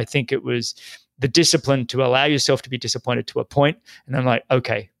be. I think it was the discipline to allow yourself to be disappointed to a point, and then like,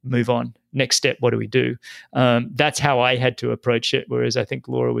 okay, move on. Next step, what do we do? That's how I had to approach it, whereas I think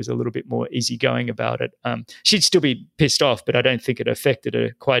Laura was a little bit more easygoing about it. She'd still be pissed off, but I don't think it affected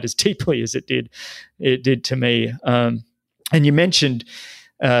her quite as deeply as it did to me. And you mentioned,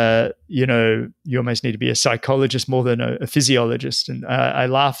 you almost need to be a psychologist more than a physiologist. And I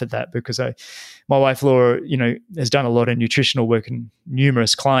laugh at that, because my wife, Laura, has done a lot of nutritional work in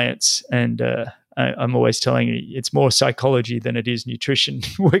numerous clients. And I'm always telling you, it's more psychology than it is nutrition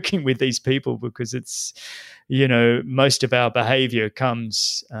working with these people, because it's, most of our behavior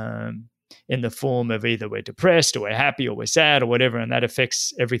comes in the form of either we're depressed or we're happy or we're sad or whatever, and that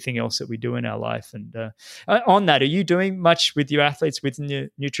affects everything else that we do in our life. And on that, are you doing much with your athletes with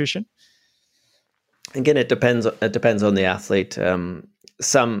nutrition? Again, it depends. It depends on the athlete.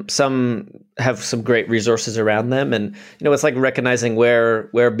 Some have some great resources around them, and it's like recognizing where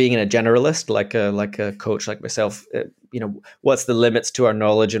being a generalist, like a coach like myself, what's the limits to our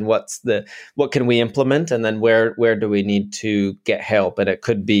knowledge, and what can we implement, and then where do we need to get help. And it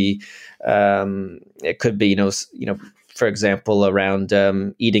could be for example, around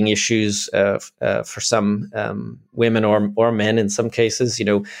eating issues for some women or men in some cases,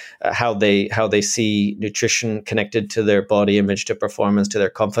 how they see nutrition connected to their body image, to performance, to their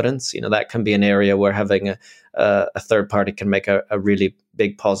confidence. That can be an area where having a third party can make a really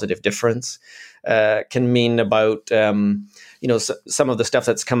big positive difference. Can mean about some of the stuff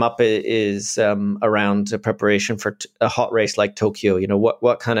that's come up is around the preparation for a hot race like Tokyo.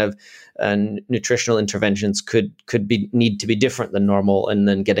 What kind of nutritional interventions could need to be different than normal, and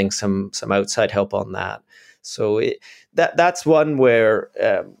then getting some outside help on that. So that's one where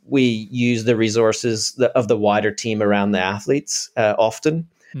we use the resources of the wider team around the athletes often.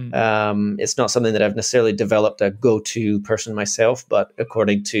 It's not something that I've necessarily developed a go-to person myself, but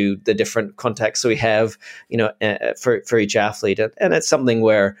according to the different contexts we have, for each athlete, and it's something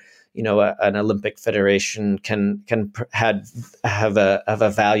where an Olympic federation can have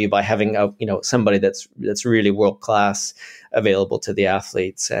a value by having somebody that's really world class available to the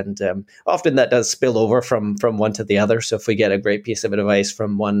athletes, and often that does spill over from one to the other. So if we get a great piece of advice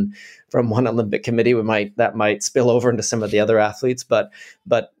from one Olympic committee, that might spill over into some of the other athletes. But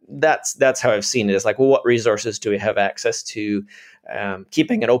that's how I've seen it. It's like, well, what resources do we have access to?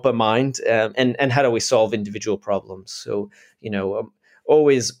 Keeping an open mind, and how do we solve individual problems? So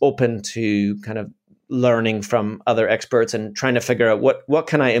always open to kind of learning from other experts and trying to figure out what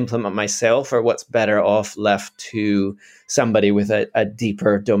can I implement myself, or what's better off left to somebody with a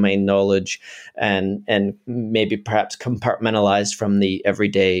deeper domain knowledge, and maybe perhaps compartmentalized from the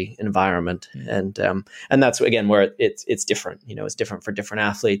everyday environment. And that's again where it's different. It's different for different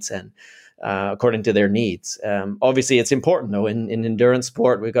athletes, and according to their needs. Obviously, it's important though in endurance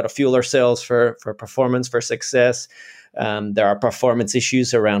sport. We've got to fuel ourselves for performance, for success. There are performance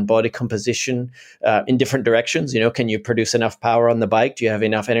issues around body composition in different directions. Can you produce enough power on the bike? Do you have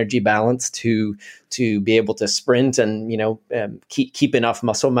enough energy balance to be able to sprint and keep enough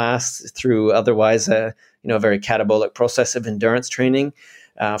muscle mass through otherwise a very catabolic process of endurance training?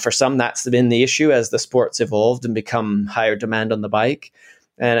 For some, that's been the issue as the sport's evolved and become higher demand on the bike.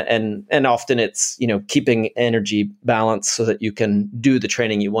 And often it's, keeping energy balance so that you can do the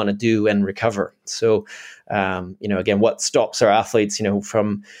training you want to do and recover. So, again, what stops our athletes,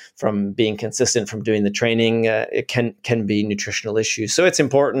 from being consistent, from doing the training, it can be nutritional issues. So it's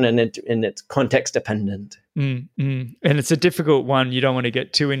important, and it's context dependent. And it's a difficult one. You don't want to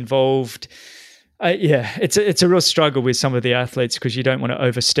get too involved. It's a real struggle with some of the athletes, because you don't want to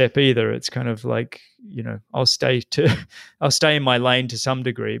overstep either. It's kind of like, I'll stay in my lane to some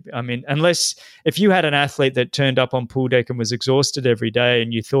degree. I mean, if you had an athlete that turned up on pool deck and was exhausted every day,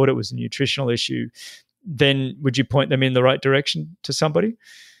 and you thought it was a nutritional issue, then would you point them in the right direction to somebody?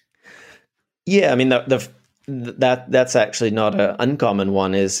 Yeah, I mean, the That's actually not an uncommon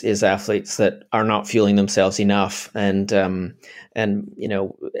one. Is athletes that are not fueling themselves enough, and you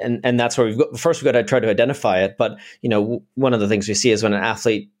know, and that's where we've got to try to identify it. But you know, one of the things we see is when an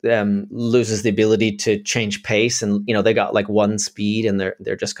athlete loses the ability to change pace, and you know, they got like one speed and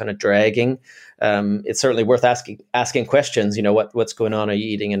they're just kind of dragging. It's certainly worth asking questions. You know, what's going on? Are you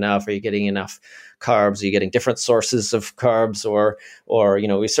eating enough? Are you getting enough carbs? Are you getting different sources of carbs? Or you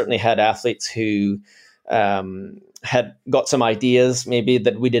know, we certainly had athletes who had got some ideas maybe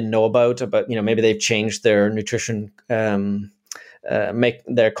that we didn't know about, you know, maybe they've changed their nutrition, make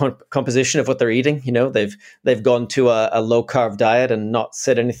their composition of what they're eating. You know, they've gone to a low carb diet and not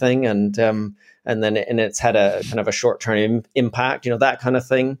said anything, and then it's had a kind of a short term impact. You know, that kind of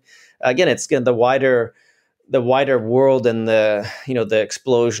thing. Again, it's the wider world and the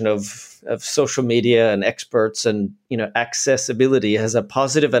explosion of social media and experts and, you know, accessibility has a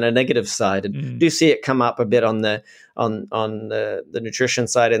positive and a negative side. And do see it come up a bit on the nutrition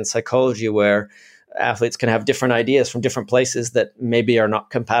side and psychology, where athletes can have different ideas from different places that maybe are not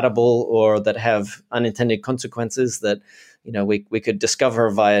compatible or that have unintended consequences that, you know, we could discover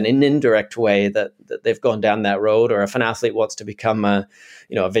via an indirect way that they've gone down that road. Or if an athlete wants to become a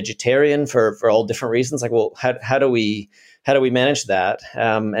vegetarian for all different reasons, like, well, how do we manage that?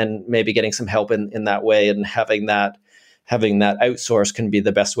 And maybe getting some help in that way, and having that outsource can be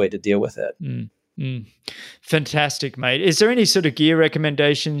the best way to deal with it. Fantastic, mate. Is there any sort of gear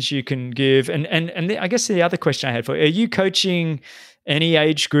recommendations you can give? And I guess the other question I had for you, are you coaching any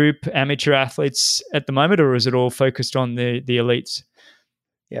age group amateur athletes at the moment, or is it all focused on the elites?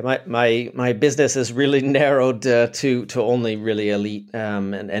 Yeah, my business is really narrowed to only really elite,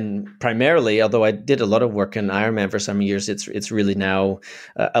 and primarily, although I did a lot of work in Ironman for some years, it's really now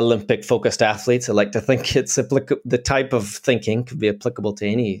Olympic focused athletes. I like to think it's the type of thinking could be applicable to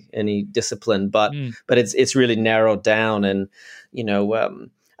any discipline, but it's really narrowed down. And you know,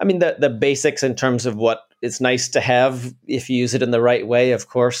 I mean, the basics in terms of what it's nice to have if you use it in the right way. Of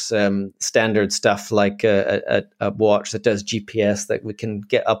course, standard stuff like a watch that does GPS, that we can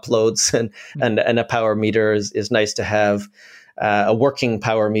get uploads, and a power meter is nice to have. A working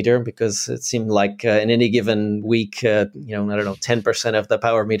power meter, because it seemed like in any given week, I don't know, 10% of the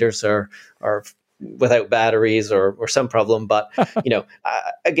power meters are without batteries or some problem. But you know,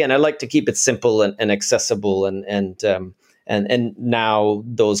 again, I like to keep it simple and accessible, and now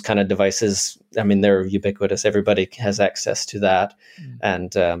those kind of devices, I mean, they're ubiquitous. Everybody has access to that.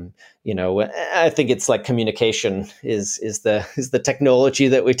 And, you know, I think it's like communication is the technology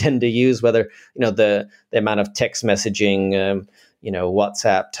that we tend to use, whether, you know, the amount of text messaging,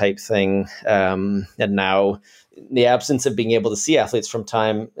 WhatsApp type thing. And now the absence of being able to see athletes from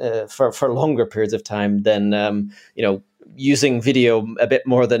time for longer periods of time, then, using video a bit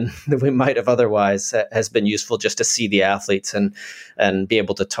more than we might have otherwise has been useful, just to see the athletes and be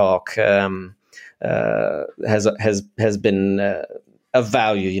able to talk has been of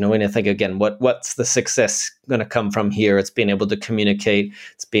value. You know, and I think, again, what's the success going to come from here? It's being able to communicate,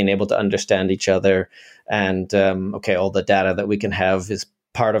 it's being able to understand each other, and all the data that we can have is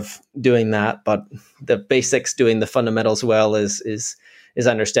part of doing that, but the basics, doing the fundamentals well, is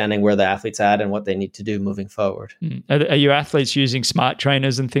understanding where the athlete's at and what they need to do moving forward. Are your athletes using smart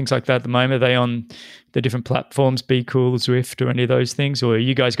trainers and things like that at the moment? Are they on the different platforms, Be Cool, Zwift, or any of those things? Or are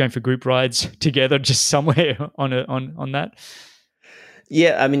you guys going for group rides together just somewhere on that?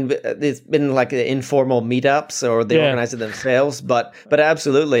 Yeah, I mean, it's been like informal meetups, or they organize it themselves. But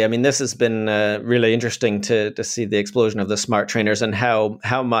absolutely, I mean, this has been really interesting to see the explosion of the smart trainers, and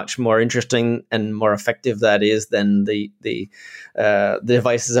how much more interesting and more effective that is than the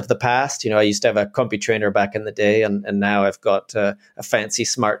devices of the past. You know, I used to have a CompuTrainer back in the day, and now I've got a fancy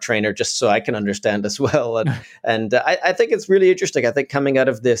smart trainer just so I can understand as well. And I think it's really interesting. I think coming out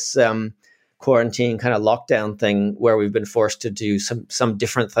of this quarantine kind of lockdown thing, where we've been forced to do some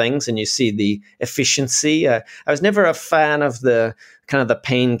different things, and you see the efficiency. I was never a fan of the kind of the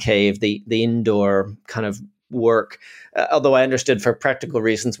pain cave, the indoor kind of work, although I understood for practical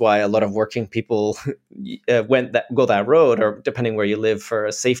reasons why a lot of working people go that road, or depending where you live, for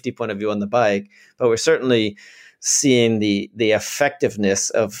a safety point of view on the bike. But we're certainly seeing the effectiveness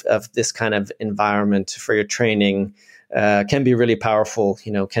of this kind of environment for your training. Can be really powerful,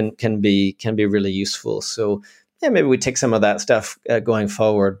 you know, can be really useful. So yeah, maybe we take some of that stuff going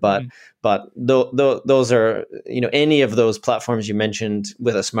forward. But those are, any of those platforms you mentioned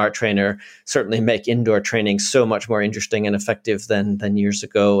with a smart trainer certainly make indoor training so much more interesting and effective than years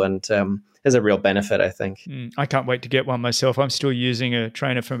ago, and is a real benefit, I think. I can't wait to get one myself. I'm still using a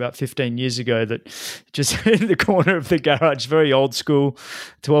trainer from about 15 years ago that just in the corner of the garage, very old school,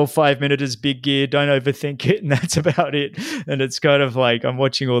 12 5-minuters, big gear, don't overthink it, and that's about it. And it's kind of like I'm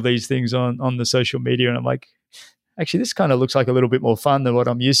watching all these things on the social media, and I'm like, actually, this kind of looks like a little bit more fun than what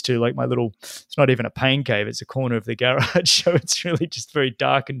I'm used to. Like it's not even a pain cave. It's a corner of the garage. So it's really just very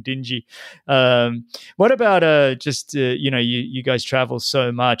dark and dingy. What about you guys travel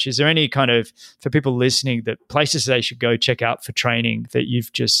so much. Is there any kind of, for people listening, that places they should go check out for training that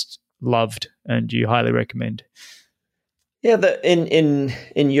you've just loved and you highly recommend? Yeah, in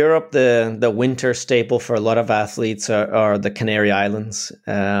Europe, the winter staple for a lot of athletes are the Canary Islands.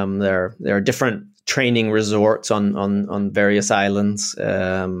 There are different training resorts on various islands,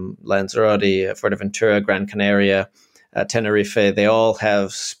 Lanzarote, Fuerteventura, Gran Canaria, Tenerife. They all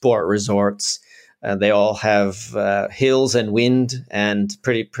have sport resorts. They all have hills and wind and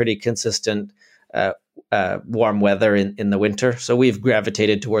pretty consistent warm weather in the winter. So we've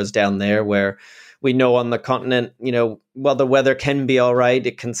gravitated towards down there, where we know on the continent, while the weather can be all right,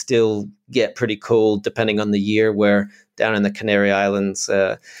 it can still get pretty cold depending on the year, where down in the Canary Islands,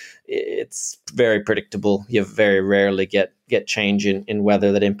 it's very predictable. You very rarely get change in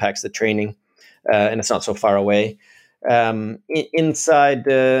weather that impacts the training, and it's not so far away. Inside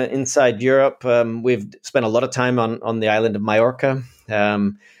Europe, we've spent a lot of time on the island of Mallorca,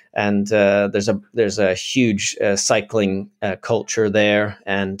 and there's a huge cycling culture there,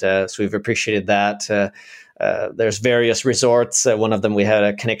 and so we've appreciated that. There's various resorts. One of them we had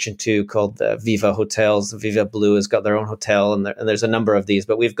a connection to called Viva Hotels. Viva Blue has got their own hotel, and there's a number of these,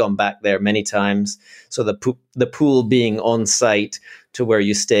 but we've gone back there many times. So the pool being on site to where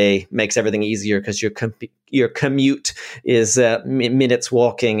you stay makes everything easier, because your commute is minutes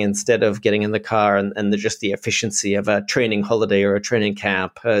walking instead of getting in the car, and just the efficiency of a training holiday or a training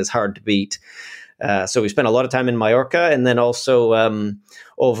camp is hard to beat. So we spent a lot of time in Mallorca, and then also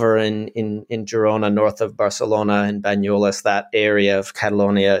over in Girona, north of Barcelona, in Banyoles. That area of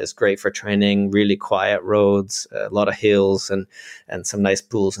Catalonia is great for training. Really quiet roads, a lot of hills, and some nice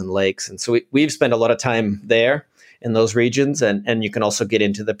pools and lakes. And so we've spent a lot of time there in those regions, and you can also get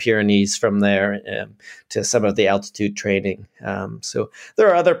into the Pyrenees from there to some of the altitude training. So there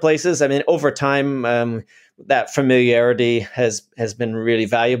are other places. I mean, over time, that familiarity has been really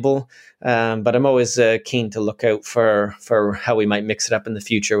valuable. But I'm always keen to look out for how we might mix it up in the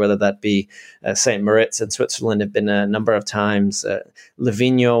future, whether that be St. Moritz in Switzerland. Have been a number of times.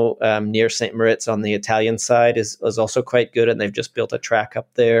 Livigno near St. Moritz on the Italian side is also quite good, and they've just built a track up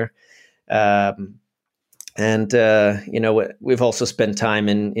there. And we've also spent time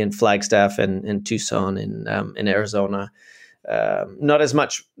in Flagstaff and in Tucson in Arizona. Not as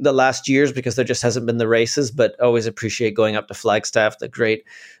much the last years because there just hasn't been the races, but always appreciate going up to Flagstaff, the great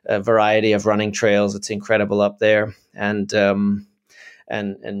variety of running trails. It's incredible up there. And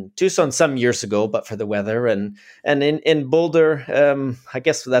Tucson some years ago, but for the weather. And in Boulder, I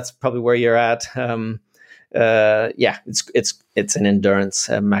guess that's probably where you're at. It's an endurance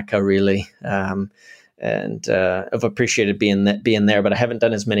mecca, really. And I've appreciated being there, but I haven't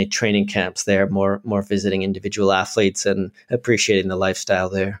done as many training camps there. More visiting individual athletes and appreciating the lifestyle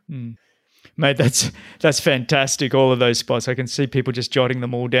there. Mate, that's fantastic. All of those spots, I can see people just jotting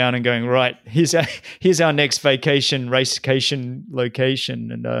them all down and going, right, here's our next racecation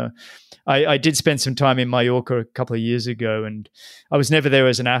location. And I did spend some time in Mallorca a couple of years ago, and I was never there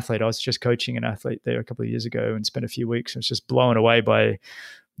as an athlete. I was just coaching an athlete there a couple of years ago and spent a few weeks. I was just blown away by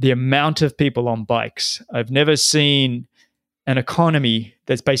the amount of people on bikes. I've never seen an economy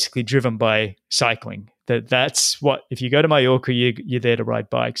that's basically driven by cycling. That's what, if you go to Mallorca, you're there to ride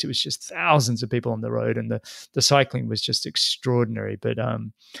bikes. It was just thousands of people on the road, and the cycling was just extraordinary. But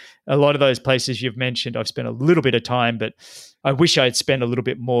a lot of those places you've mentioned, I've spent a little bit of time, but I wish I'd spent a little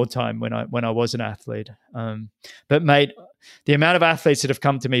bit more time when I was an athlete. But mate, the amount of athletes that have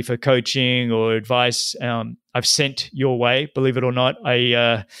come to me for coaching or advice, I've sent your way, believe it or not.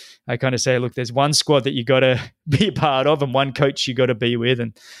 I kind of say, look, there's one squad that you got to be a part of, and one coach you got to be with,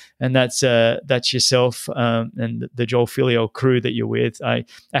 and that's yourself and the Joel Filliol crew that you're with. I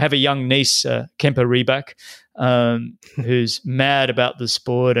have a young niece, Kemper Reback, who's mad about the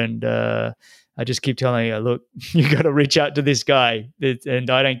sport, and I just keep telling her, look, you got to reach out to this guy. And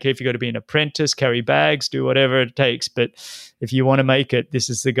I don't care if you got to be an apprentice, carry bags, do whatever it takes. But if you want to make it, this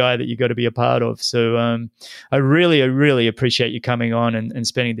is the guy that you got to be a part of. So I really appreciate you coming on and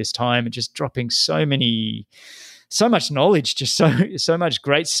spending this time and just dropping so many so much knowledge, just so much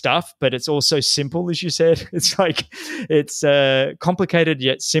great stuff, but it's also simple, as you said. It's like it's complicated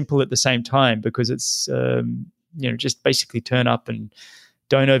yet simple at the same time, because it's just basically turn up and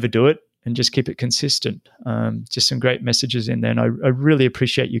don't overdo it and just keep it consistent. Just some great messages in there, and I really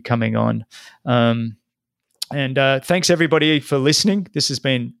appreciate you coming on. And thanks everybody for listening. This has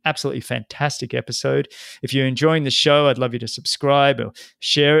been absolutely fantastic episode. If you're enjoying the show, I'd love you to subscribe or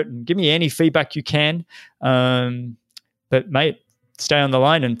share it and give me any feedback you can. But mate, stay on the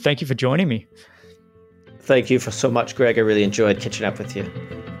line, and thank you for joining me. Thank you for so much, Greg. I really enjoyed catching up with you.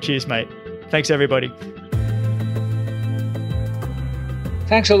 Cheers, mate. Thanks everybody.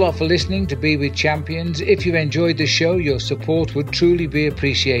 Thanks a lot for listening to Be With Champions. If you enjoyed the show, your support would truly be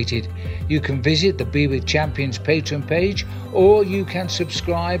appreciated. You can visit the Be With Champions Patreon page, or you can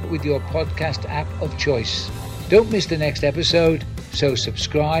subscribe with your podcast app of choice. Don't miss the next episode, so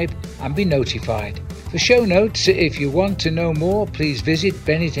subscribe and be notified. For show notes, if you want to know more, please visit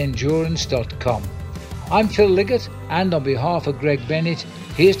bennettendurance.com. I'm Phil Liggett, and on behalf of Greg Bennett,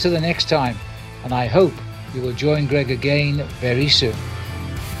 here's to the next time, and I hope you will join Greg again very soon.